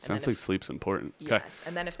day. Sounds like sleep's important. Yes. Okay.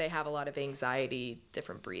 And then if they have a lot of anxiety,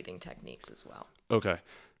 different breathing techniques as well. Okay.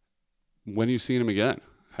 When are you seeing them again?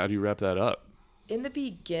 How do you wrap that up? In the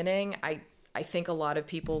beginning, I think a lot of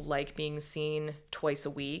people like being seen twice a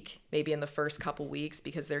week, maybe in the first couple weeks,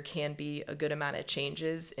 because there can be a good amount of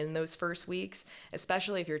changes in those first weeks,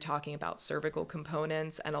 especially if you're talking about cervical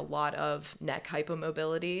components and a lot of neck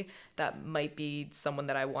hypomobility. That might be someone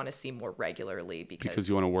that I want to see more regularly. Because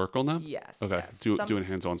you want to work on them? Yes. Okay. Yes. Doing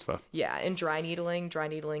hands-on stuff. Yeah. And dry needling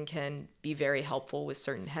can be very helpful with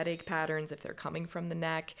certain headache patterns if they're coming from the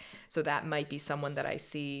neck. So that might be someone that I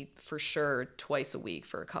see for sure twice a week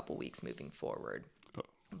for a couple weeks moving forward.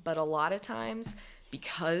 But a lot of times,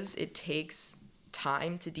 because it takes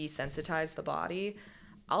time to desensitize the body,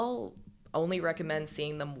 I'll only recommend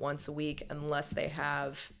seeing them once a week unless they're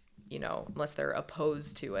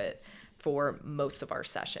opposed to it for most of our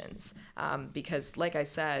sessions. Because like I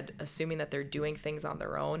said, assuming that they're doing things on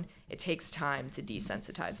their own, it takes time to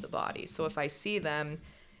desensitize the body. So if I see them,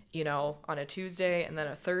 on a Tuesday and then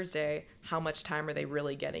a Thursday, how much time are they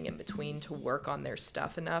really getting in between to work on their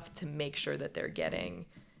stuff enough to make sure that they're getting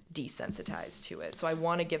desensitized to it? So I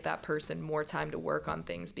want to give that person more time to work on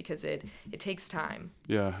things because it takes time.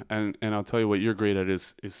 Yeah. And I'll tell you what you're great at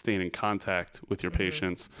is staying in contact with your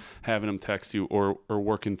patients, having them text you or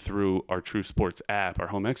working through our True Sports app, our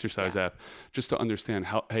home exercise app, just to understand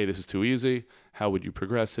hey, this is too easy. How would you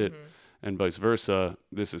progress it? and vice versa.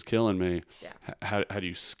 This is killing me. Yeah. How do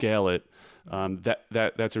you scale it?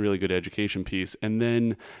 That's a really good education piece. And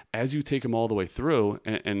then as you take them all the way through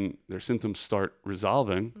and their symptoms start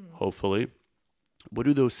resolving, hopefully, what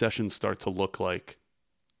do those sessions start to look like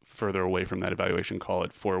further away from that evaluation? Call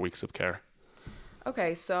it 4 weeks of care.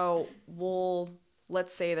 Okay, so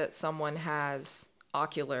let's say that someone has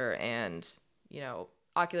ocular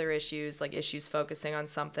issues, like issues focusing on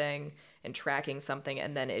something and tracking something,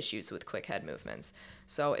 and then issues with quick head movements.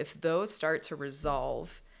 So if those start to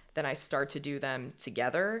resolve, then I start to do them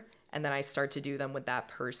together, and then I start to do them with that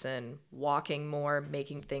person walking more,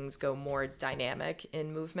 making things go more dynamic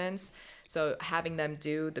in movements. So having them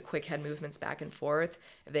do the quick head movements back and forth,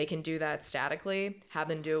 if they can do that statically, have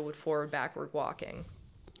them do it with forward, backward walking.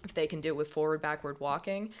 If they can do it with forward, backward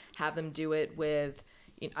walking, have them do it with,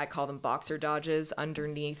 I call them boxer dodges,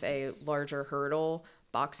 underneath a larger hurdle,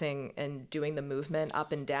 boxing and doing the movement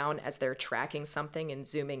up and down as they're tracking something and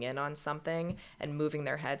zooming in on something and moving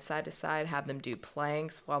their head side to side. Have them do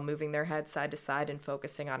planks while moving their head side to side and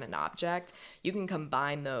focusing on an object. You can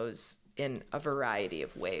combine those in a variety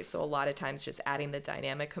of ways. So a lot of times just adding the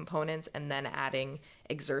dynamic components and then adding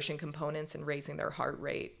exertion components and raising their heart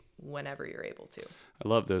rate whenever you're able to. I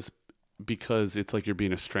love this because it's like you're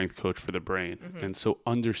being a strength coach for the brain. And so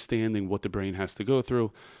understanding what the brain has to go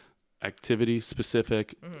through, activity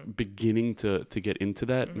specific, beginning to get into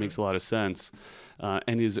that makes a lot of sense,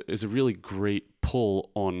 and is a really great pull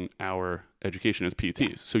on our education as PTs.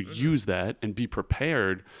 Yeah. So use that and be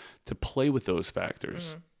prepared to play with those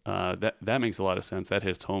factors. That makes a lot of sense. That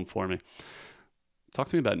hits home for me. Talk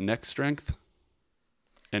to me about neck strength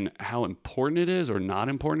and how important it is or not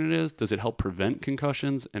important it is. Does it help prevent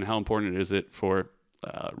concussions, and how important is it for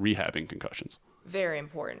rehabbing concussions? Very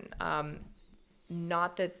important.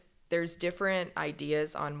 Not that there's different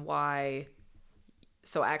ideas on why.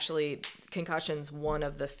 So actually, concussion's one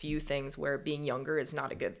of the few things where being younger is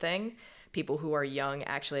not a good thing. People who are young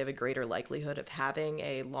actually have a greater likelihood of having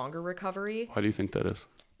a longer recovery. Why do you think that is?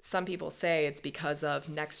 Some people say it's because of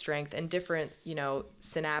neck strength and different,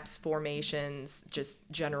 synapse formations, just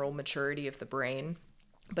general maturity of the brain.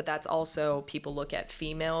 But that's also, people look at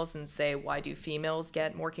females and say, why do females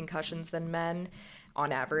get more concussions than men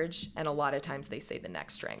on average? And a lot of times they say the neck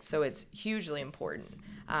strength. So it's hugely important.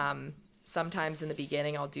 Sometimes in the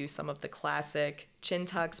beginning, I'll do some of the classic chin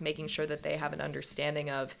tucks, making sure that they have an understanding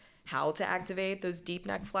of how to activate those deep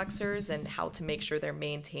neck flexors and how to make sure they're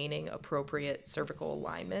maintaining appropriate cervical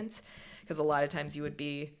alignment. Because a lot of times you would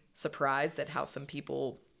be surprised at how some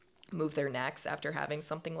people move their necks after having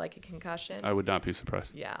something like a concussion. I would not be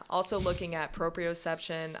surprised. Yeah. Also looking at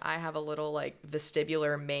proprioception, I have a little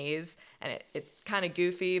vestibular maze, and it's kind of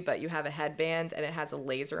goofy, but you have a headband and it has a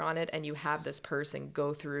laser on it, and you have this person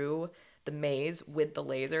go through the maze with the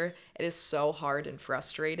laser. It is so hard and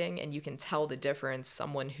frustrating, and you can tell the difference.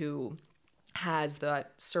 Someone who has the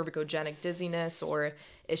cervicogenic dizziness or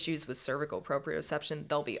issues with cervical proprioception,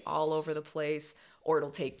 they'll be all over the place, or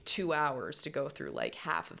it'll take 2 hours to go through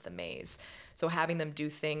half of the maze. So having them do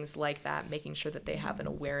things like that, making sure that they have an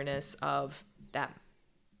awareness of that,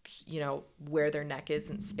 where their neck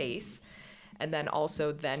is in space. And then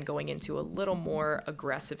also then going into a little more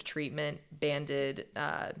aggressive treatment, banded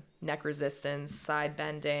neck resistance, side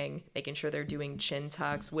bending, making sure they're doing chin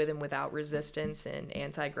tucks with and without resistance in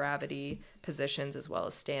anti-gravity positions as well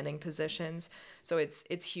as standing positions. So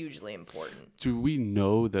it's hugely important. Do we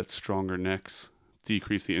know that stronger necks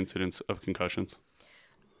decrease the incidence of concussions?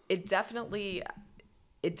 It definitely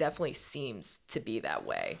seems to be that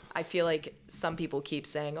way. I feel like some people keep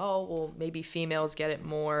saying, oh, well, maybe females get it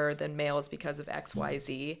more than males because of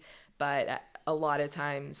XYZ. But a lot of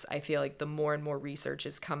times I feel like the more and more research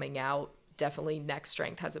is coming out, definitely neck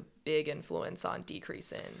strength has a big influence on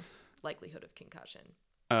decrease in likelihood of concussion.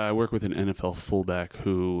 I work with an NFL fullback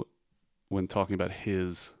who, when talking about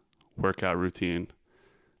his workout routine,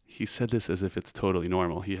 he said this as if it's totally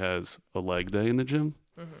normal. He has a leg day in the gym,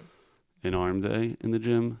 an arm day in the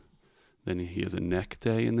gym, then he has a neck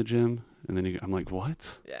day in the gym, and then I'm like,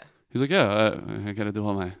 what? Yeah. He's like, yeah, I got to do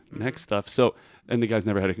all my neck stuff. So, and the guy's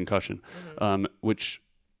never had a concussion, which,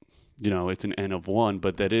 it's an N of one,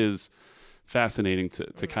 but that is fascinating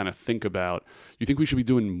to kind of think about. You think we should be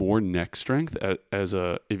doing more neck strength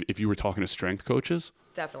if you were talking to strength coaches?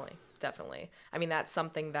 Definitely. I mean, that's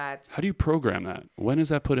something that... How do you program that? When is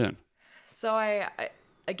that put in? So I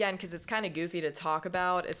again, because it's kind of goofy to talk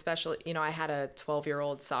about, especially, I had a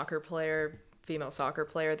 12-year-old female soccer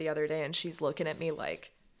player the other day, and she's looking at me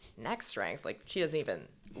like, neck strength? Like, she doesn't even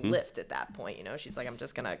lift at that point, She's like, I'm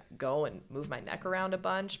just going to go and move my neck around a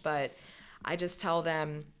bunch. But I just tell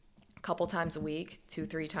them, couple times a week,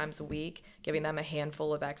 2-3 times a week, giving them a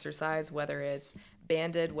handful of exercise, whether it's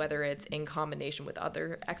banded, whether it's in combination with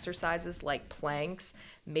other exercises like planks,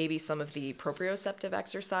 maybe some of the proprioceptive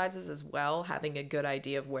exercises as well, having a good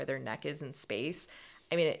idea of where their neck is in space.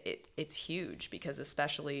 I mean, it's huge because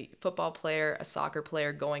especially football player, a soccer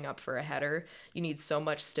player going up for a header, you need so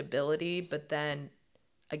much stability, but then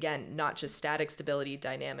again, not just static stability,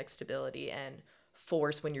 dynamic stability and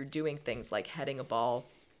force when you're doing things like heading a ball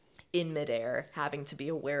in midair, having to be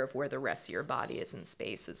aware of where the rest of your body is in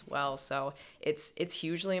space as well. So it's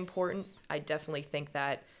hugely important. I definitely think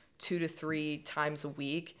that 2 to 3 times a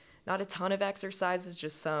week, not a ton of exercises,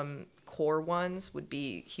 just some core ones would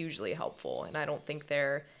be hugely helpful. And I don't think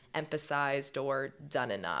they're emphasized or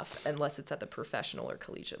done enough unless it's at the professional or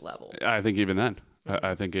collegiate level. I think even then,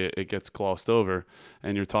 I think it gets glossed over,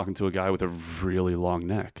 and you're talking to a guy with a really long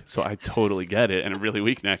neck. So I totally get it, and a really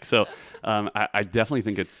weak neck. So I definitely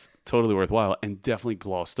think it's totally worthwhile and definitely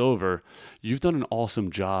glossed over. You've done an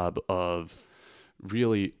awesome job of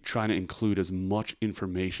really trying to include as much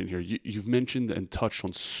information here. You've mentioned and touched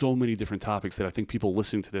on so many different topics that I think people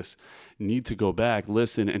listening to this need to go back,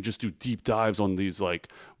 listen, and just do deep dives on these like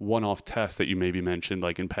one-off tests that you maybe mentioned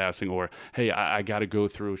like in passing, or, hey, I got to go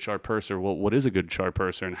through a sharp purser. Well, what is a good sharp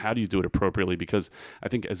purser and how do you do it appropriately? Because I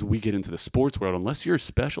think as we get into the sports world, unless you're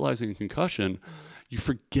specializing in concussion, you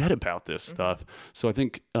forget about this stuff. So I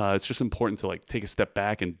think it's just important to like take a step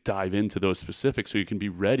back and dive into those specifics so you can be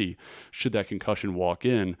ready should that concussion walk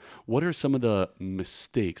in. What are some of the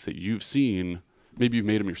mistakes that you've seen? Maybe you've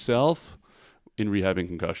made them yourself in rehabbing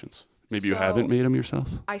concussions. Maybe you haven't made them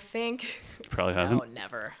yourself. I think you probably haven't. No,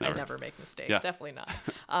 never. I never make mistakes. Yeah. Definitely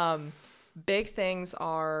not. Big things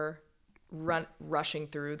are rushing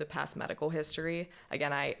through the past medical history.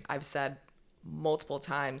 Again, I've said multiple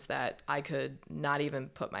times that I could not even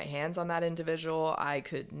put my hands on that individual. I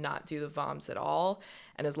could not do the VOMs at all.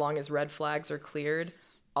 And as long as red flags are cleared,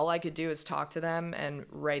 all I could do is talk to them. And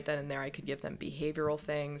right then and there, I could give them behavioral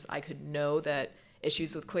things. I could know that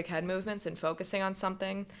issues with quick head movements and focusing on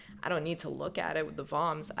something, I don't need to look at it with the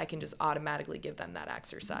VOMs. I can just automatically give them that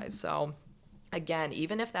exercise. So again,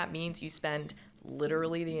 even if that means you spend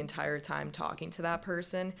literally the entire time talking to that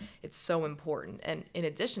person, it's so important. And in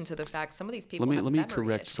addition to the fact, some of these people let me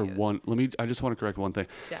correct issues. For one. I just want to correct one thing.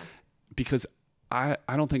 Yeah. Because I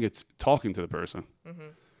don't think it's talking to the person.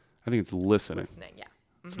 I think it's listening. Yeah.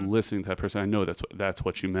 It's listening to that person. I know that's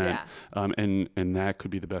what you meant. Yeah. And that could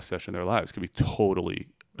be the best session of their lives. It could be totally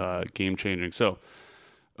game changing. So,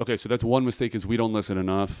 okay, so that's one mistake is we don't listen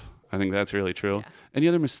enough. I think that's really true. Yeah. Any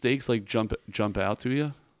other mistakes like jump out to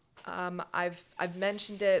you? I've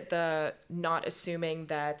mentioned it, the not assuming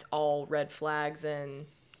that all red flags and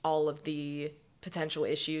all of the potential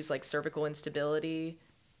issues like cervical instability,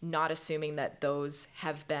 not assuming that those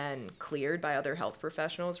have been cleared by other health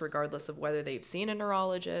professionals, regardless of whether they've seen a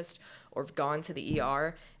neurologist or have gone to the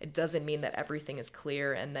ER. It doesn't mean that everything is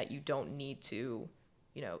clear and that you don't need to,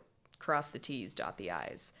 cross the T's, dot the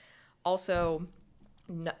I's. Also,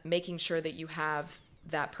 making sure that you have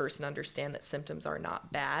that person understand that symptoms are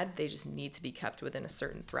not bad. They just need to be kept within a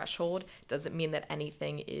certain threshold. Doesn't mean that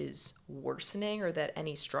anything is worsening or that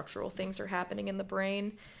any structural things are happening in the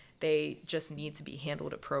brain. They just need to be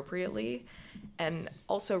handled appropriately. And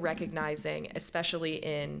also recognizing, especially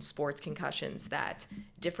in sports concussions, that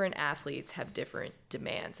different athletes have different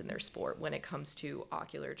demands in their sport when it comes to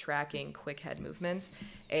ocular tracking, quick head movements.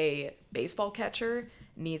 A baseball catcher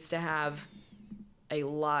needs to have a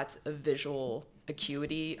lot of visual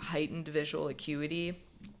acuity, heightened visual acuity,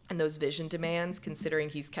 and those vision demands, considering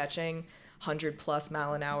he's catching 100+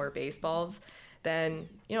 mile an hour baseballs, than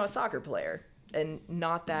a soccer player. And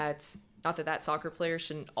not that soccer player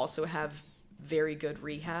shouldn't also have very good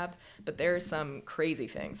rehab, but there are some crazy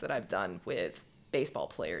things that I've done with baseball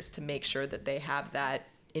players to make sure that they have that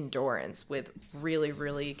endurance with really,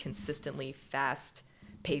 really consistently fast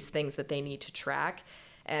paced things that they need to track.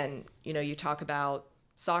 And you talk about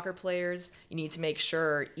soccer players, you need to make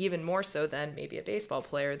sure, even more so than maybe a baseball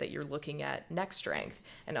player, that you're looking at neck strength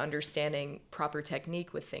and understanding proper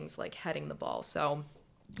technique with things like heading the ball. So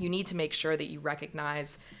you need to make sure that you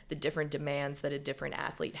recognize the different demands that a different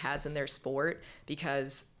athlete has in their sport,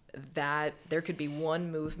 because that there could be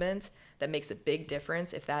one movement that makes a big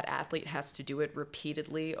difference if that athlete has to do it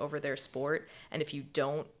repeatedly over their sport. And if you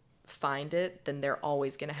don't find it, then they're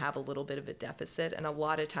always going to have a little bit of a deficit. And a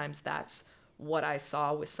lot of times that's what I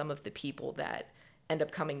saw with some of the people that end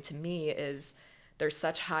up coming to me is they're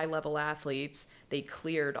such high-level athletes. They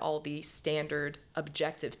cleared all the standard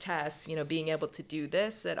objective tests, being able to do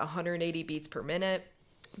this at 180 beats per minute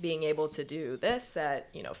being able to do this at,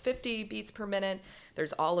 50 beats per minute.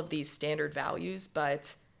 There's all of these standard values,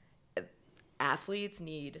 but athletes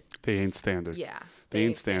need... They ain't standard. Yeah. They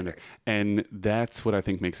ain't standard. And that's what I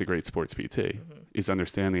think makes a great sports PT, is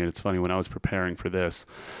understanding it. It's funny, when I was preparing for this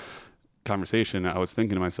conversation, I was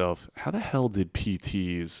thinking to myself, how the hell did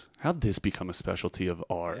PTs, how did this become a specialty of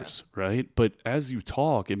ours, right? But as you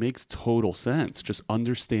talk, it makes total sense. Just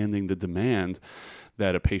understanding the demand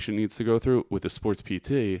that a patient needs to go through with a sports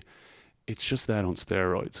PT, it's just that on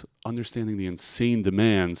steroids. Understanding the insane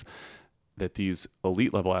demands that these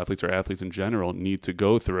elite level athletes, or athletes in general, need to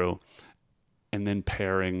go through, and then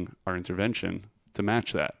pairing our intervention to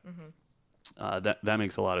match that. That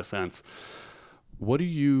makes a lot of sense. What do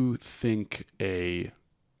you think a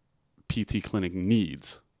PT clinic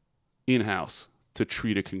needs in-house to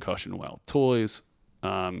treat a concussion well? Toys,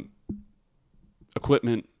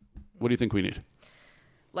 equipment, what do you think we need?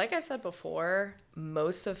 Like I said before, some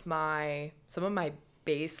of my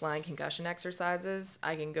baseline concussion exercises,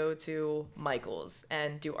 I can go to Michael's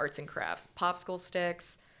and do arts and crafts, popsicle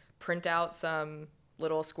sticks, print out some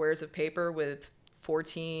little squares of paper with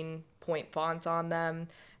 14-point font on them.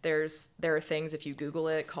 There are things, if you Google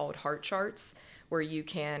it, called heart charts, where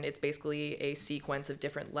it's basically a sequence of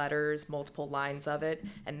different letters, multiple lines of it,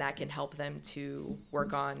 and that can help them to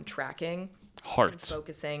work on tracking. Heart. And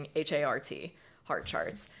focusing, HART. Heart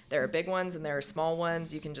charts. There are big ones and there are small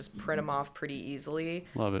ones. You can just print them off pretty easily.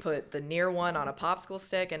 Love it. Put the near one on a popsicle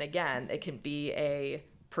stick, and again, it can be a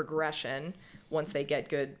progression. Once they get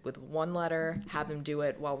good with one letter, have them do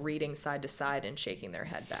it while reading side to side and shaking their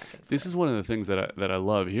head back and forth. This is one of the things that I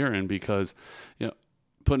love hearing, because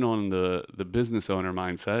putting on the business owner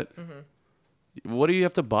mindset. What do you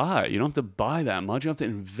have to buy? You don't have to buy that much. You don't have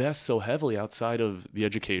to invest so heavily outside of the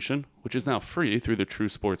education, which is now free through the True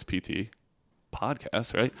Sports PT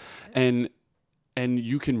podcast, right? And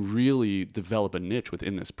you can really develop a niche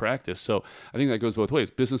within this practice. So I think that goes both ways.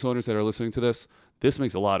 Business owners that are listening to this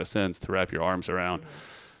makes a lot of sense to wrap your arms around.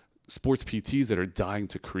 Sports PTs that are dying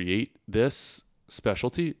to create this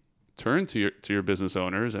specialty, turn to your business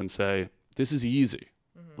owners and say, this is easy.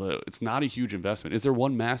 It's not a huge investment. Is there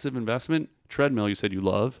one massive investment? Treadmill, you said you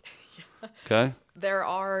love. Okay. There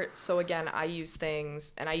are, so again, I use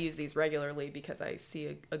things, and I use these regularly because I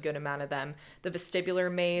see a good amount of them. The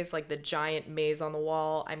vestibular maze, like the giant maze on the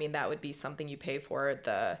wall, I mean, that would be something you pay for.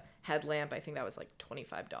 The headlamp, I think that was like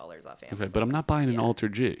 $25 off Amazon. Okay, but I'm not buying an Alter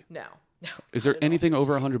G. No. Is there anything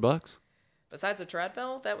over $100? Besides a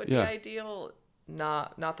treadmill, that would be ideal.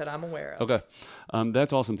 Not that I'm aware of. Okay.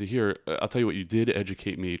 That's awesome to hear. I'll tell you what you did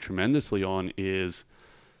educate me tremendously on is,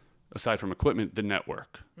 aside from equipment, the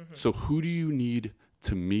network. So who do you need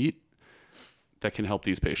to meet that can help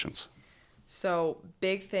these patients? So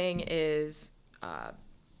big thing is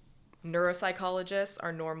neuropsychologists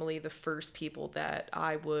are normally the first people that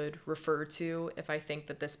I would refer to if I think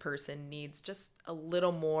that this person needs just a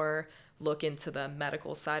little more look into the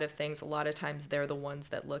medical side of things. A lot of times they're the ones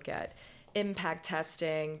that look at impact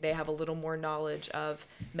testing. They have a little more knowledge of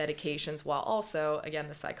medications, while also, again,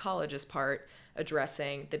 the psychologist part,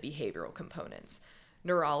 addressing the behavioral components.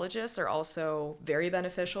 Neurologists are also very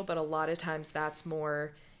beneficial, but a lot of times that's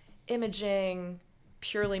more imaging,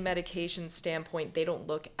 purely medication standpoint. They don't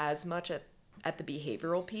look as much at the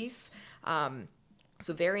behavioral piece.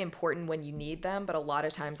 So very important when you need them, but a lot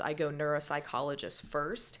of times I go neuropsychologist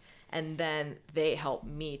first, and then they help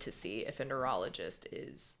me to see if a neurologist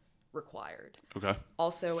is required. Okay.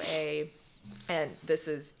 Also and this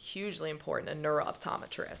is hugely important, a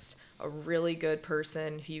neurooptometrist, a really good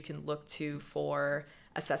person who you can look to for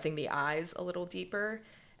assessing the eyes a little deeper.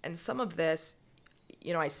 And some of this,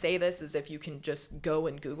 I say this as if you can just go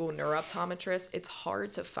and Google neurooptometrist. It's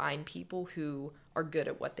hard to find people who are good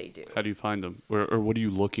at what they do. How do you find them? Or what are you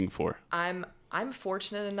looking for? I'm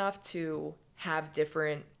fortunate enough to have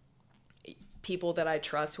different people that I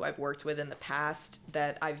trust who I've worked with in the past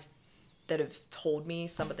that have told me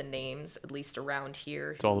some of the names, at least around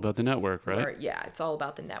here. It's all about the network, right? It's all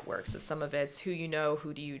about the network. So some of it's who you know,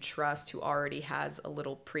 who do you trust, who already has a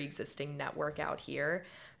little pre-existing network out here.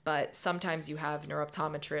 But sometimes you have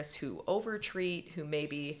neurooptometrists who overtreat, who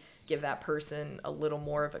maybe give that person a little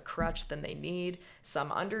more of a crutch than they need.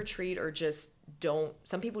 Some undertreat, or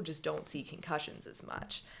some people just don't see concussions as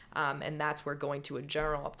much. And that's where going to a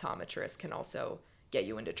general optometrist can also get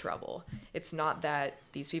you into trouble. It's not that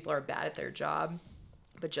these people are bad at their job,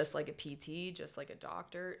 but just like a PT, just like a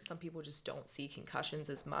doctor, some people just don't see concussions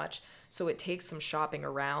as much. So it takes some shopping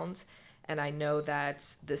around. And I know that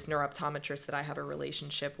this neurooptometrist that I have a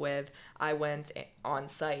relationship with, I went on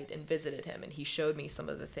site and visited him, and he showed me some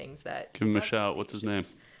of the things that... Give him a shout. What's his name?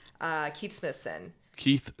 Keith Smithson.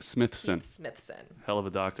 Keith Smithson. Keith Smithson. Hell of a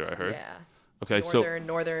doctor, I heard. Yeah. Okay,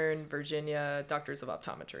 Northern Virginia Doctors of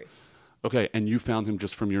Optometry. Okay, and you found him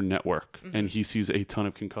just from your network, and he sees a ton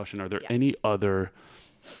of concussion. Are there Yes. any other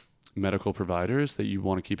medical providers that you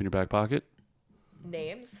want to keep in your back pocket?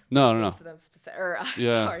 Names? No. Names of them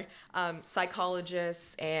Yeah. Sorry.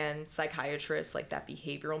 Psychologists and psychiatrists, like that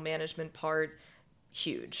behavioral management part,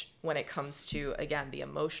 huge when it comes to, again, the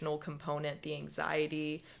emotional component, the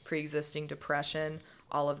anxiety, pre-existing depression,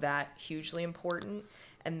 all of that, hugely important.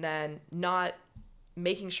 And then not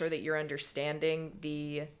making sure that you're understanding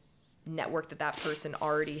the network that person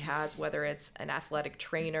already has, whether it's an athletic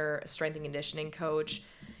trainer, a strength and conditioning coach,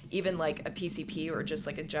 even like a PCP or just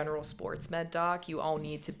like a general sports med doc. You all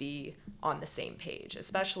need to be on the same page,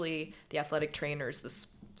 especially the athletic trainers, the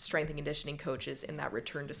strength and conditioning coaches in that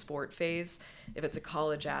return to sport phase. If it's a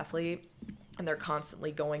college athlete and they're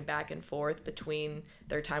constantly going back and forth between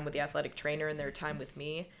their time with the athletic trainer and their time with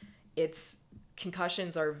me,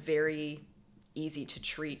 concussions are very easy to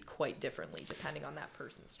treat quite differently depending on that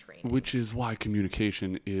person's training. Which is why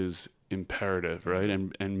communication is imperative, right?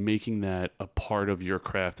 And making that a part of your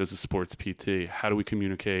craft as a sports PT. How do we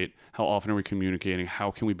communicate? How often are we communicating? How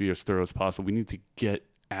can we be as thorough as possible? We need to get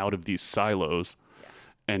out of these silos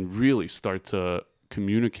and really start to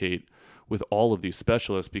communicate with all of these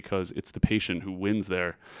specialists, because it's the patient who wins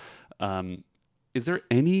there. Is there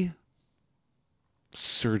any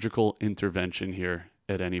surgical intervention here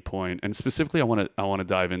at any point? And specifically, I want to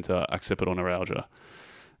dive into occipital neuralgia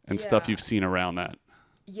and stuff you've seen around that.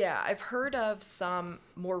 Yeah, I've heard of some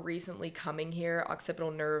more recently coming here,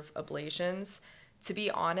 occipital nerve ablations. To be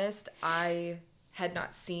honest, I had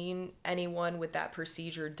not seen anyone with that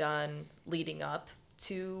procedure done leading up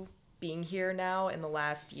to being here now in the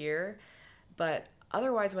last year. But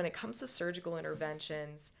otherwise, when it comes to surgical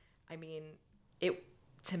interventions, I mean,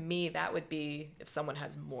 to me, that would be if someone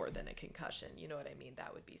has more than a concussion. You know what I mean?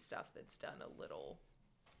 That would be stuff that's done a little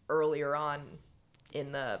earlier on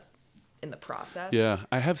in the process. Yeah,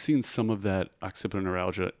 I have seen some of that occipital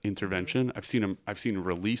neuralgia intervention. I've seen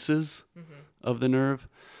releases of the nerve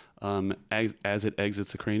as it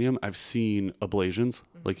exits the cranium. I've seen ablations,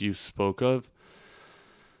 like you spoke of.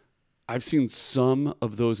 I've seen some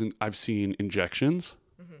of those. I've seen injections.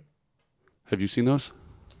 Have you seen those?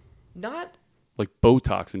 Not like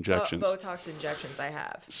Botox injections. Botox injections I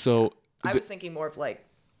have. So I was thinking more of like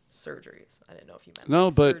surgeries. I didn't know if you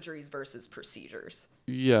meant surgeries versus procedures.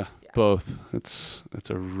 Yeah, both. It's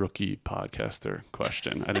a rookie podcaster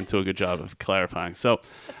question. I didn't do a good job of clarifying. So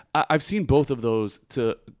I've seen both of those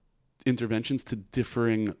interventions to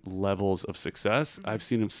differing levels of success. I've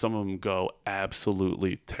seen some of them go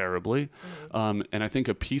absolutely terribly. And I think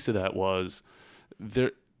a piece of that was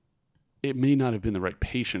it may not have been the right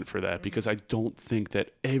patient for that, because I don't think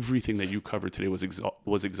that everything that you covered today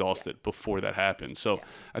was exhausted before that happened. So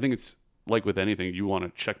I think it's like with anything, you want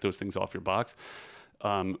to check those things off your box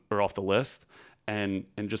or off the list and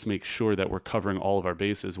just make sure that we're covering all of our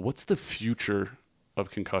bases. What's the future of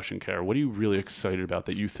concussion care? What are you really excited about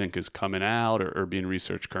that you think is coming out or being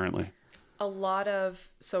researched currently?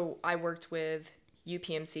 So I worked with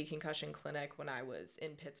UPMC Concussion Clinic when I was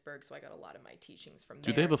in Pittsburgh, so I got a lot of my teachings from there.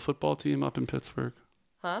 Do they have a football team up in Pittsburgh?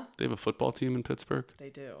 Huh? They have a football team in Pittsburgh?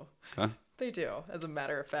 They do. Huh? They do, as a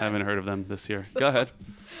matter of fact. I haven't heard of them this year. Go ahead.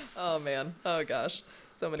 Oh, man. Oh, gosh.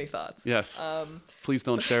 So many thoughts. Yes. Please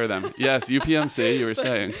don't share them. Yes, UPMC, you were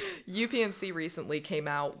saying. UPMC recently came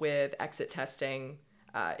out with exit testing.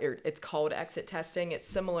 It's called exit testing. It's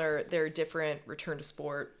similar. There are different return to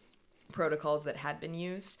sport protocols that had been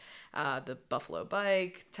used. The Buffalo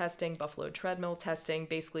bike testing, Buffalo treadmill testing,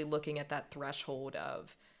 basically looking at that threshold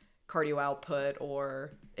of cardio output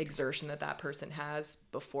or exertion that person has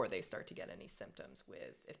before they start to get any symptoms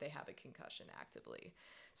if they have a concussion actively.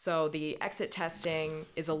 So the exit testing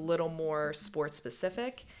is a little more sport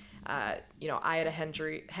specific. I had a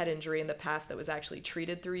head injury in the past that was actually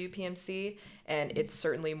treated through UPMC, and it's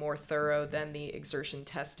certainly more thorough than the exertion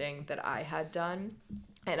testing that I had done.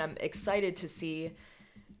 And I'm excited to see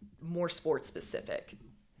more sport specific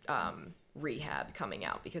rehab coming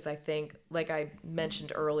out, because I think, like I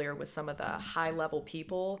mentioned earlier, with some of the high level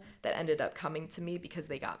people that ended up coming to me because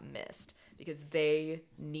they got missed, because they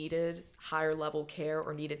needed higher level care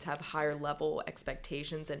or needed to have higher level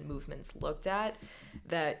expectations and movements looked at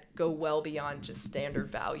that go well beyond just standard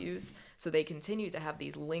values. So they continue to have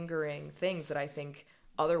these lingering things that I think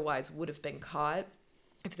otherwise would have been caught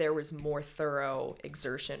if there was more thorough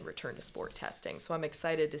exertion return to sport testing. So I'm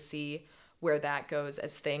excited to see where that goes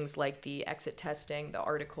as things like the exit testing, the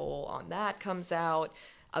article on that comes out,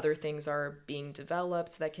 Other things are being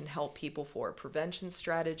developed that can help people for prevention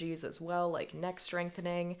strategies as well, like neck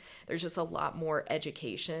strengthening. There's just a lot more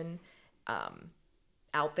education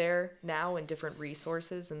out there now and different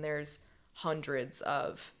resources, and there's hundreds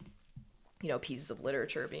of pieces of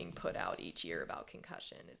literature being put out each year about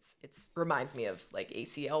concussion. It's reminds me of like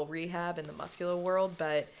ACL rehab in the muscular world,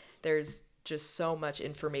 but there's just so much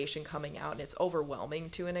information coming out, and it's overwhelming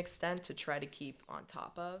to an extent to try to keep on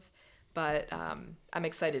top of. But I'm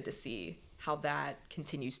excited to see how that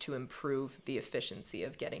continues to improve the efficiency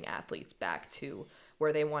of getting athletes back to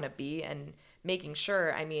where they want to be and making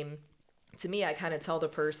sure, to me, I kind of tell the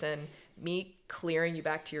person, me clearing you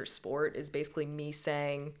back to your sport is basically me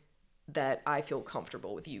saying that I feel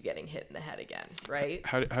comfortable with you getting hit in the head again, right?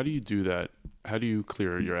 How do you do that? How do you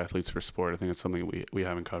clear your athletes for sport? I think it's something we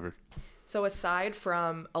haven't covered. So aside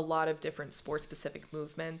from a lot of different sport-specific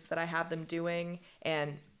movements that I have them doing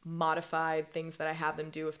and modified things that I have them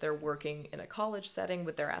do if they're working in a college setting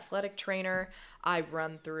with their athletic trainer, I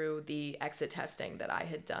run through the exit testing that I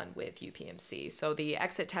had done with UPMC. So the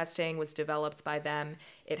exit testing was developed by them.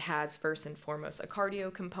 It has first and foremost a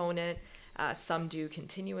cardio component. Some do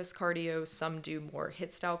continuous cardio, some do more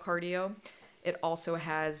HIIT style cardio. It also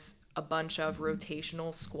has a bunch of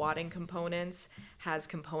rotational squatting components, has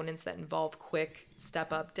components that involve quick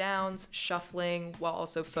step up downs, shuffling while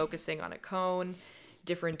also focusing on a cone,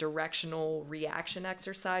 different directional reaction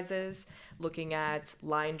exercises, looking at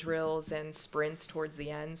line drills and sprints towards the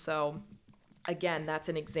end. So again, that's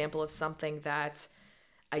an example of something that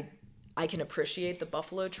I can appreciate the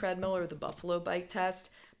Buffalo treadmill or the Buffalo bike test,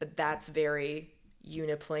 but that's very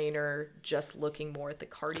uniplanar, just looking more at the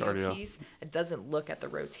cardio piece. It doesn't look at the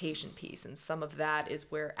rotation piece. And some of that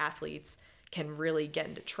is where athletes can really get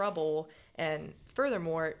into trouble. And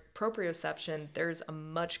furthermore, proprioception, there's a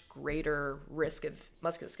much greater risk of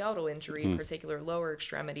musculoskeletal injury, particular lower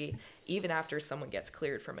extremity, even after someone gets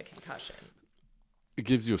cleared from a concussion. It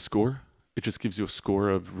gives you a score? It just gives you a score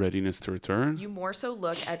of readiness to return? You more so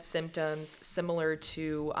look at symptoms similar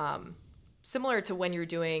to when you're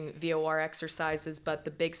doing VOR exercises, but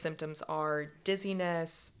the big symptoms are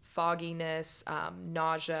dizziness, fogginess,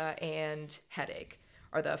 nausea, and headache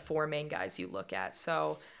are the four main guys you look at.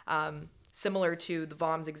 So similar to the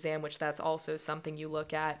VOMS exam, which that's also something you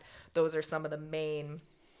look at, those are some of the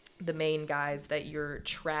main guys that you're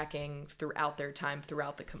tracking throughout their time,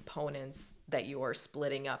 throughout the components that you are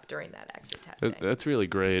splitting up during that exit testing. That's really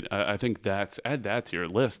great. I think add that to your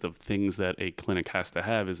list of things that a clinic has to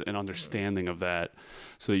have is an understanding of that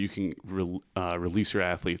so that you can release your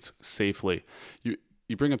athletes safely. You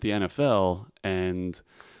bring up the NFL and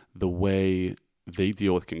the way they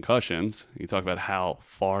deal with concussions. You talk about how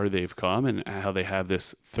far they've come and how they have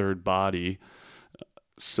this third body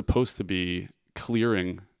supposed to be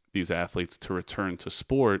clearing these athletes to return to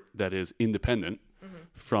sport that is independent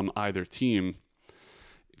from either team.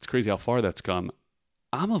 It's crazy how far that's come.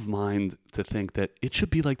 I'm of mind to think that it should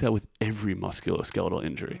be like that with every musculoskeletal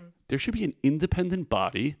injury. There should be an independent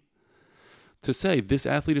body to say this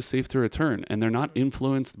athlete is safe to return, and they're not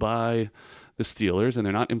influenced by the Steelers and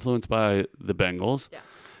they're not influenced by the Bengals. Yeah.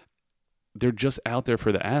 They're just out there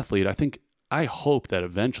for the athlete. I hope that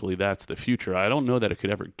eventually that's the future. I don't know that it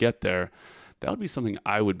could ever get there. That would be something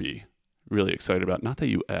I would be really excited about. Not that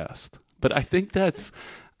you asked, but I think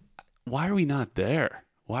why are we not there?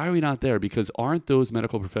 Why are we not there? Because aren't those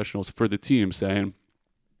medical professionals for the team saying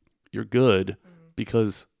you're good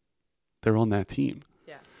because they're on that team?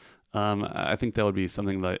 Yeah. I think that would be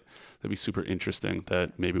something that'd be super interesting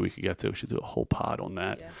that maybe we could get to. We should do a whole pod on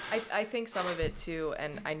that. Yeah. I think some of it too,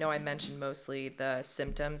 and I know I mentioned mostly the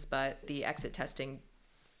symptoms, but the exit testing,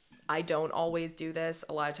 I don't always do this.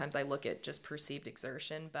 A lot of times I look at just perceived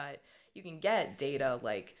exertion, but you can get data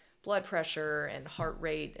like blood pressure and heart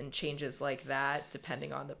rate and changes like that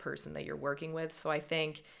depending on the person that you're working with. So I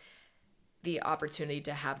think the opportunity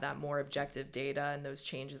to have that more objective data and those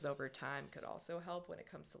changes over time could also help when it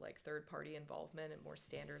comes to like third-party involvement and more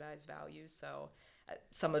standardized values. So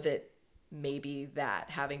some of it may be that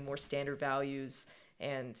having more standard values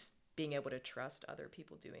and being able to trust other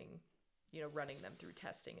people doing, running them through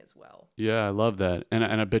testing as well. Yeah, I love that. And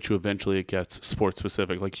I bet you eventually it gets sports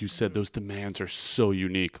specific. Like you said, those demands are so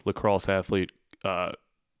unique. Lacrosse athlete,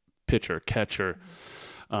 pitcher, catcher,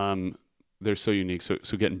 they're so unique. So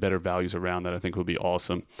getting better values around that I think would be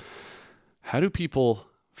awesome. How do people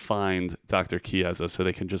find Dr. Chiesa so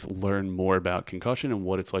they can just learn more about concussion and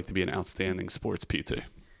what it's like to be an outstanding sports PT?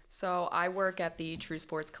 So I work at the True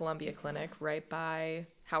Sports Columbia Clinic right by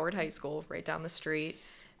Howard High School, right down the street.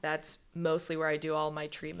 That's mostly where I do all my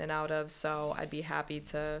treatment out of. So I'd be happy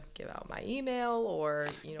to give out my email or,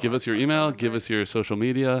 give us your email, give us your social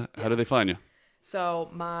media. How do they find you? So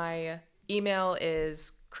my email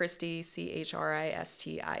is Christie,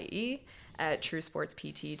 CHRISTIE at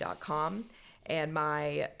truesportspt.com. And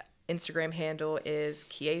my Instagram handle is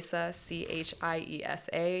Chiesa,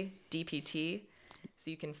 CHIESA DPT. So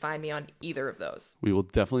you can find me on either of those. We will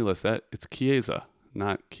definitely list that. It's Chiesa,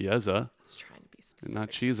 not Chiesa. I was trying to be specific. Not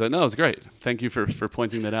Chiesa. No, it's great. Thank you for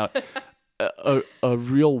pointing that out. A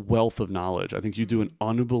real wealth of knowledge. I think you do an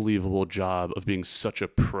unbelievable job of being such a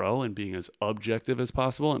pro and being as objective as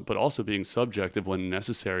possible, but also being subjective when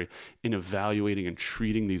necessary in evaluating and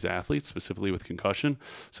treating these athletes, specifically with concussion.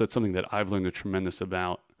 So it's something that I've learned a tremendous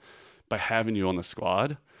amount by having you on the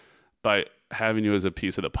squad, by having you as a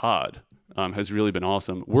piece of the pod. Has really been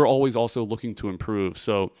awesome. We're always also looking to improve.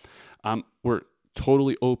 So we're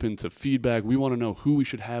totally open to feedback. We want to know who we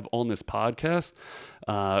should have on this podcast.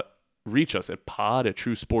 Reach us at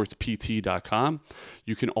pod@truesportspt.com.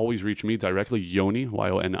 You can always reach me directly, Yoni,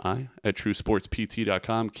 YONI, at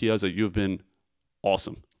truesportspt.com. Chiesa, you've been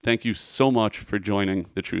awesome. Thank you so much for joining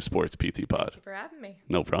the True Sports PT pod. Thank you for having me.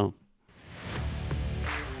 No problem.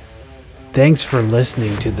 Thanks for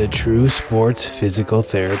listening to the True Sports Physical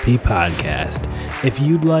Therapy Podcast. If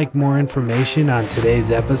you'd like more information on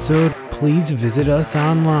today's episode, please visit us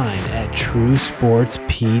online at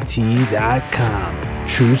truesportspt.com.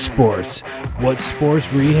 True Sports, what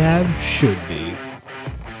sports rehab should be.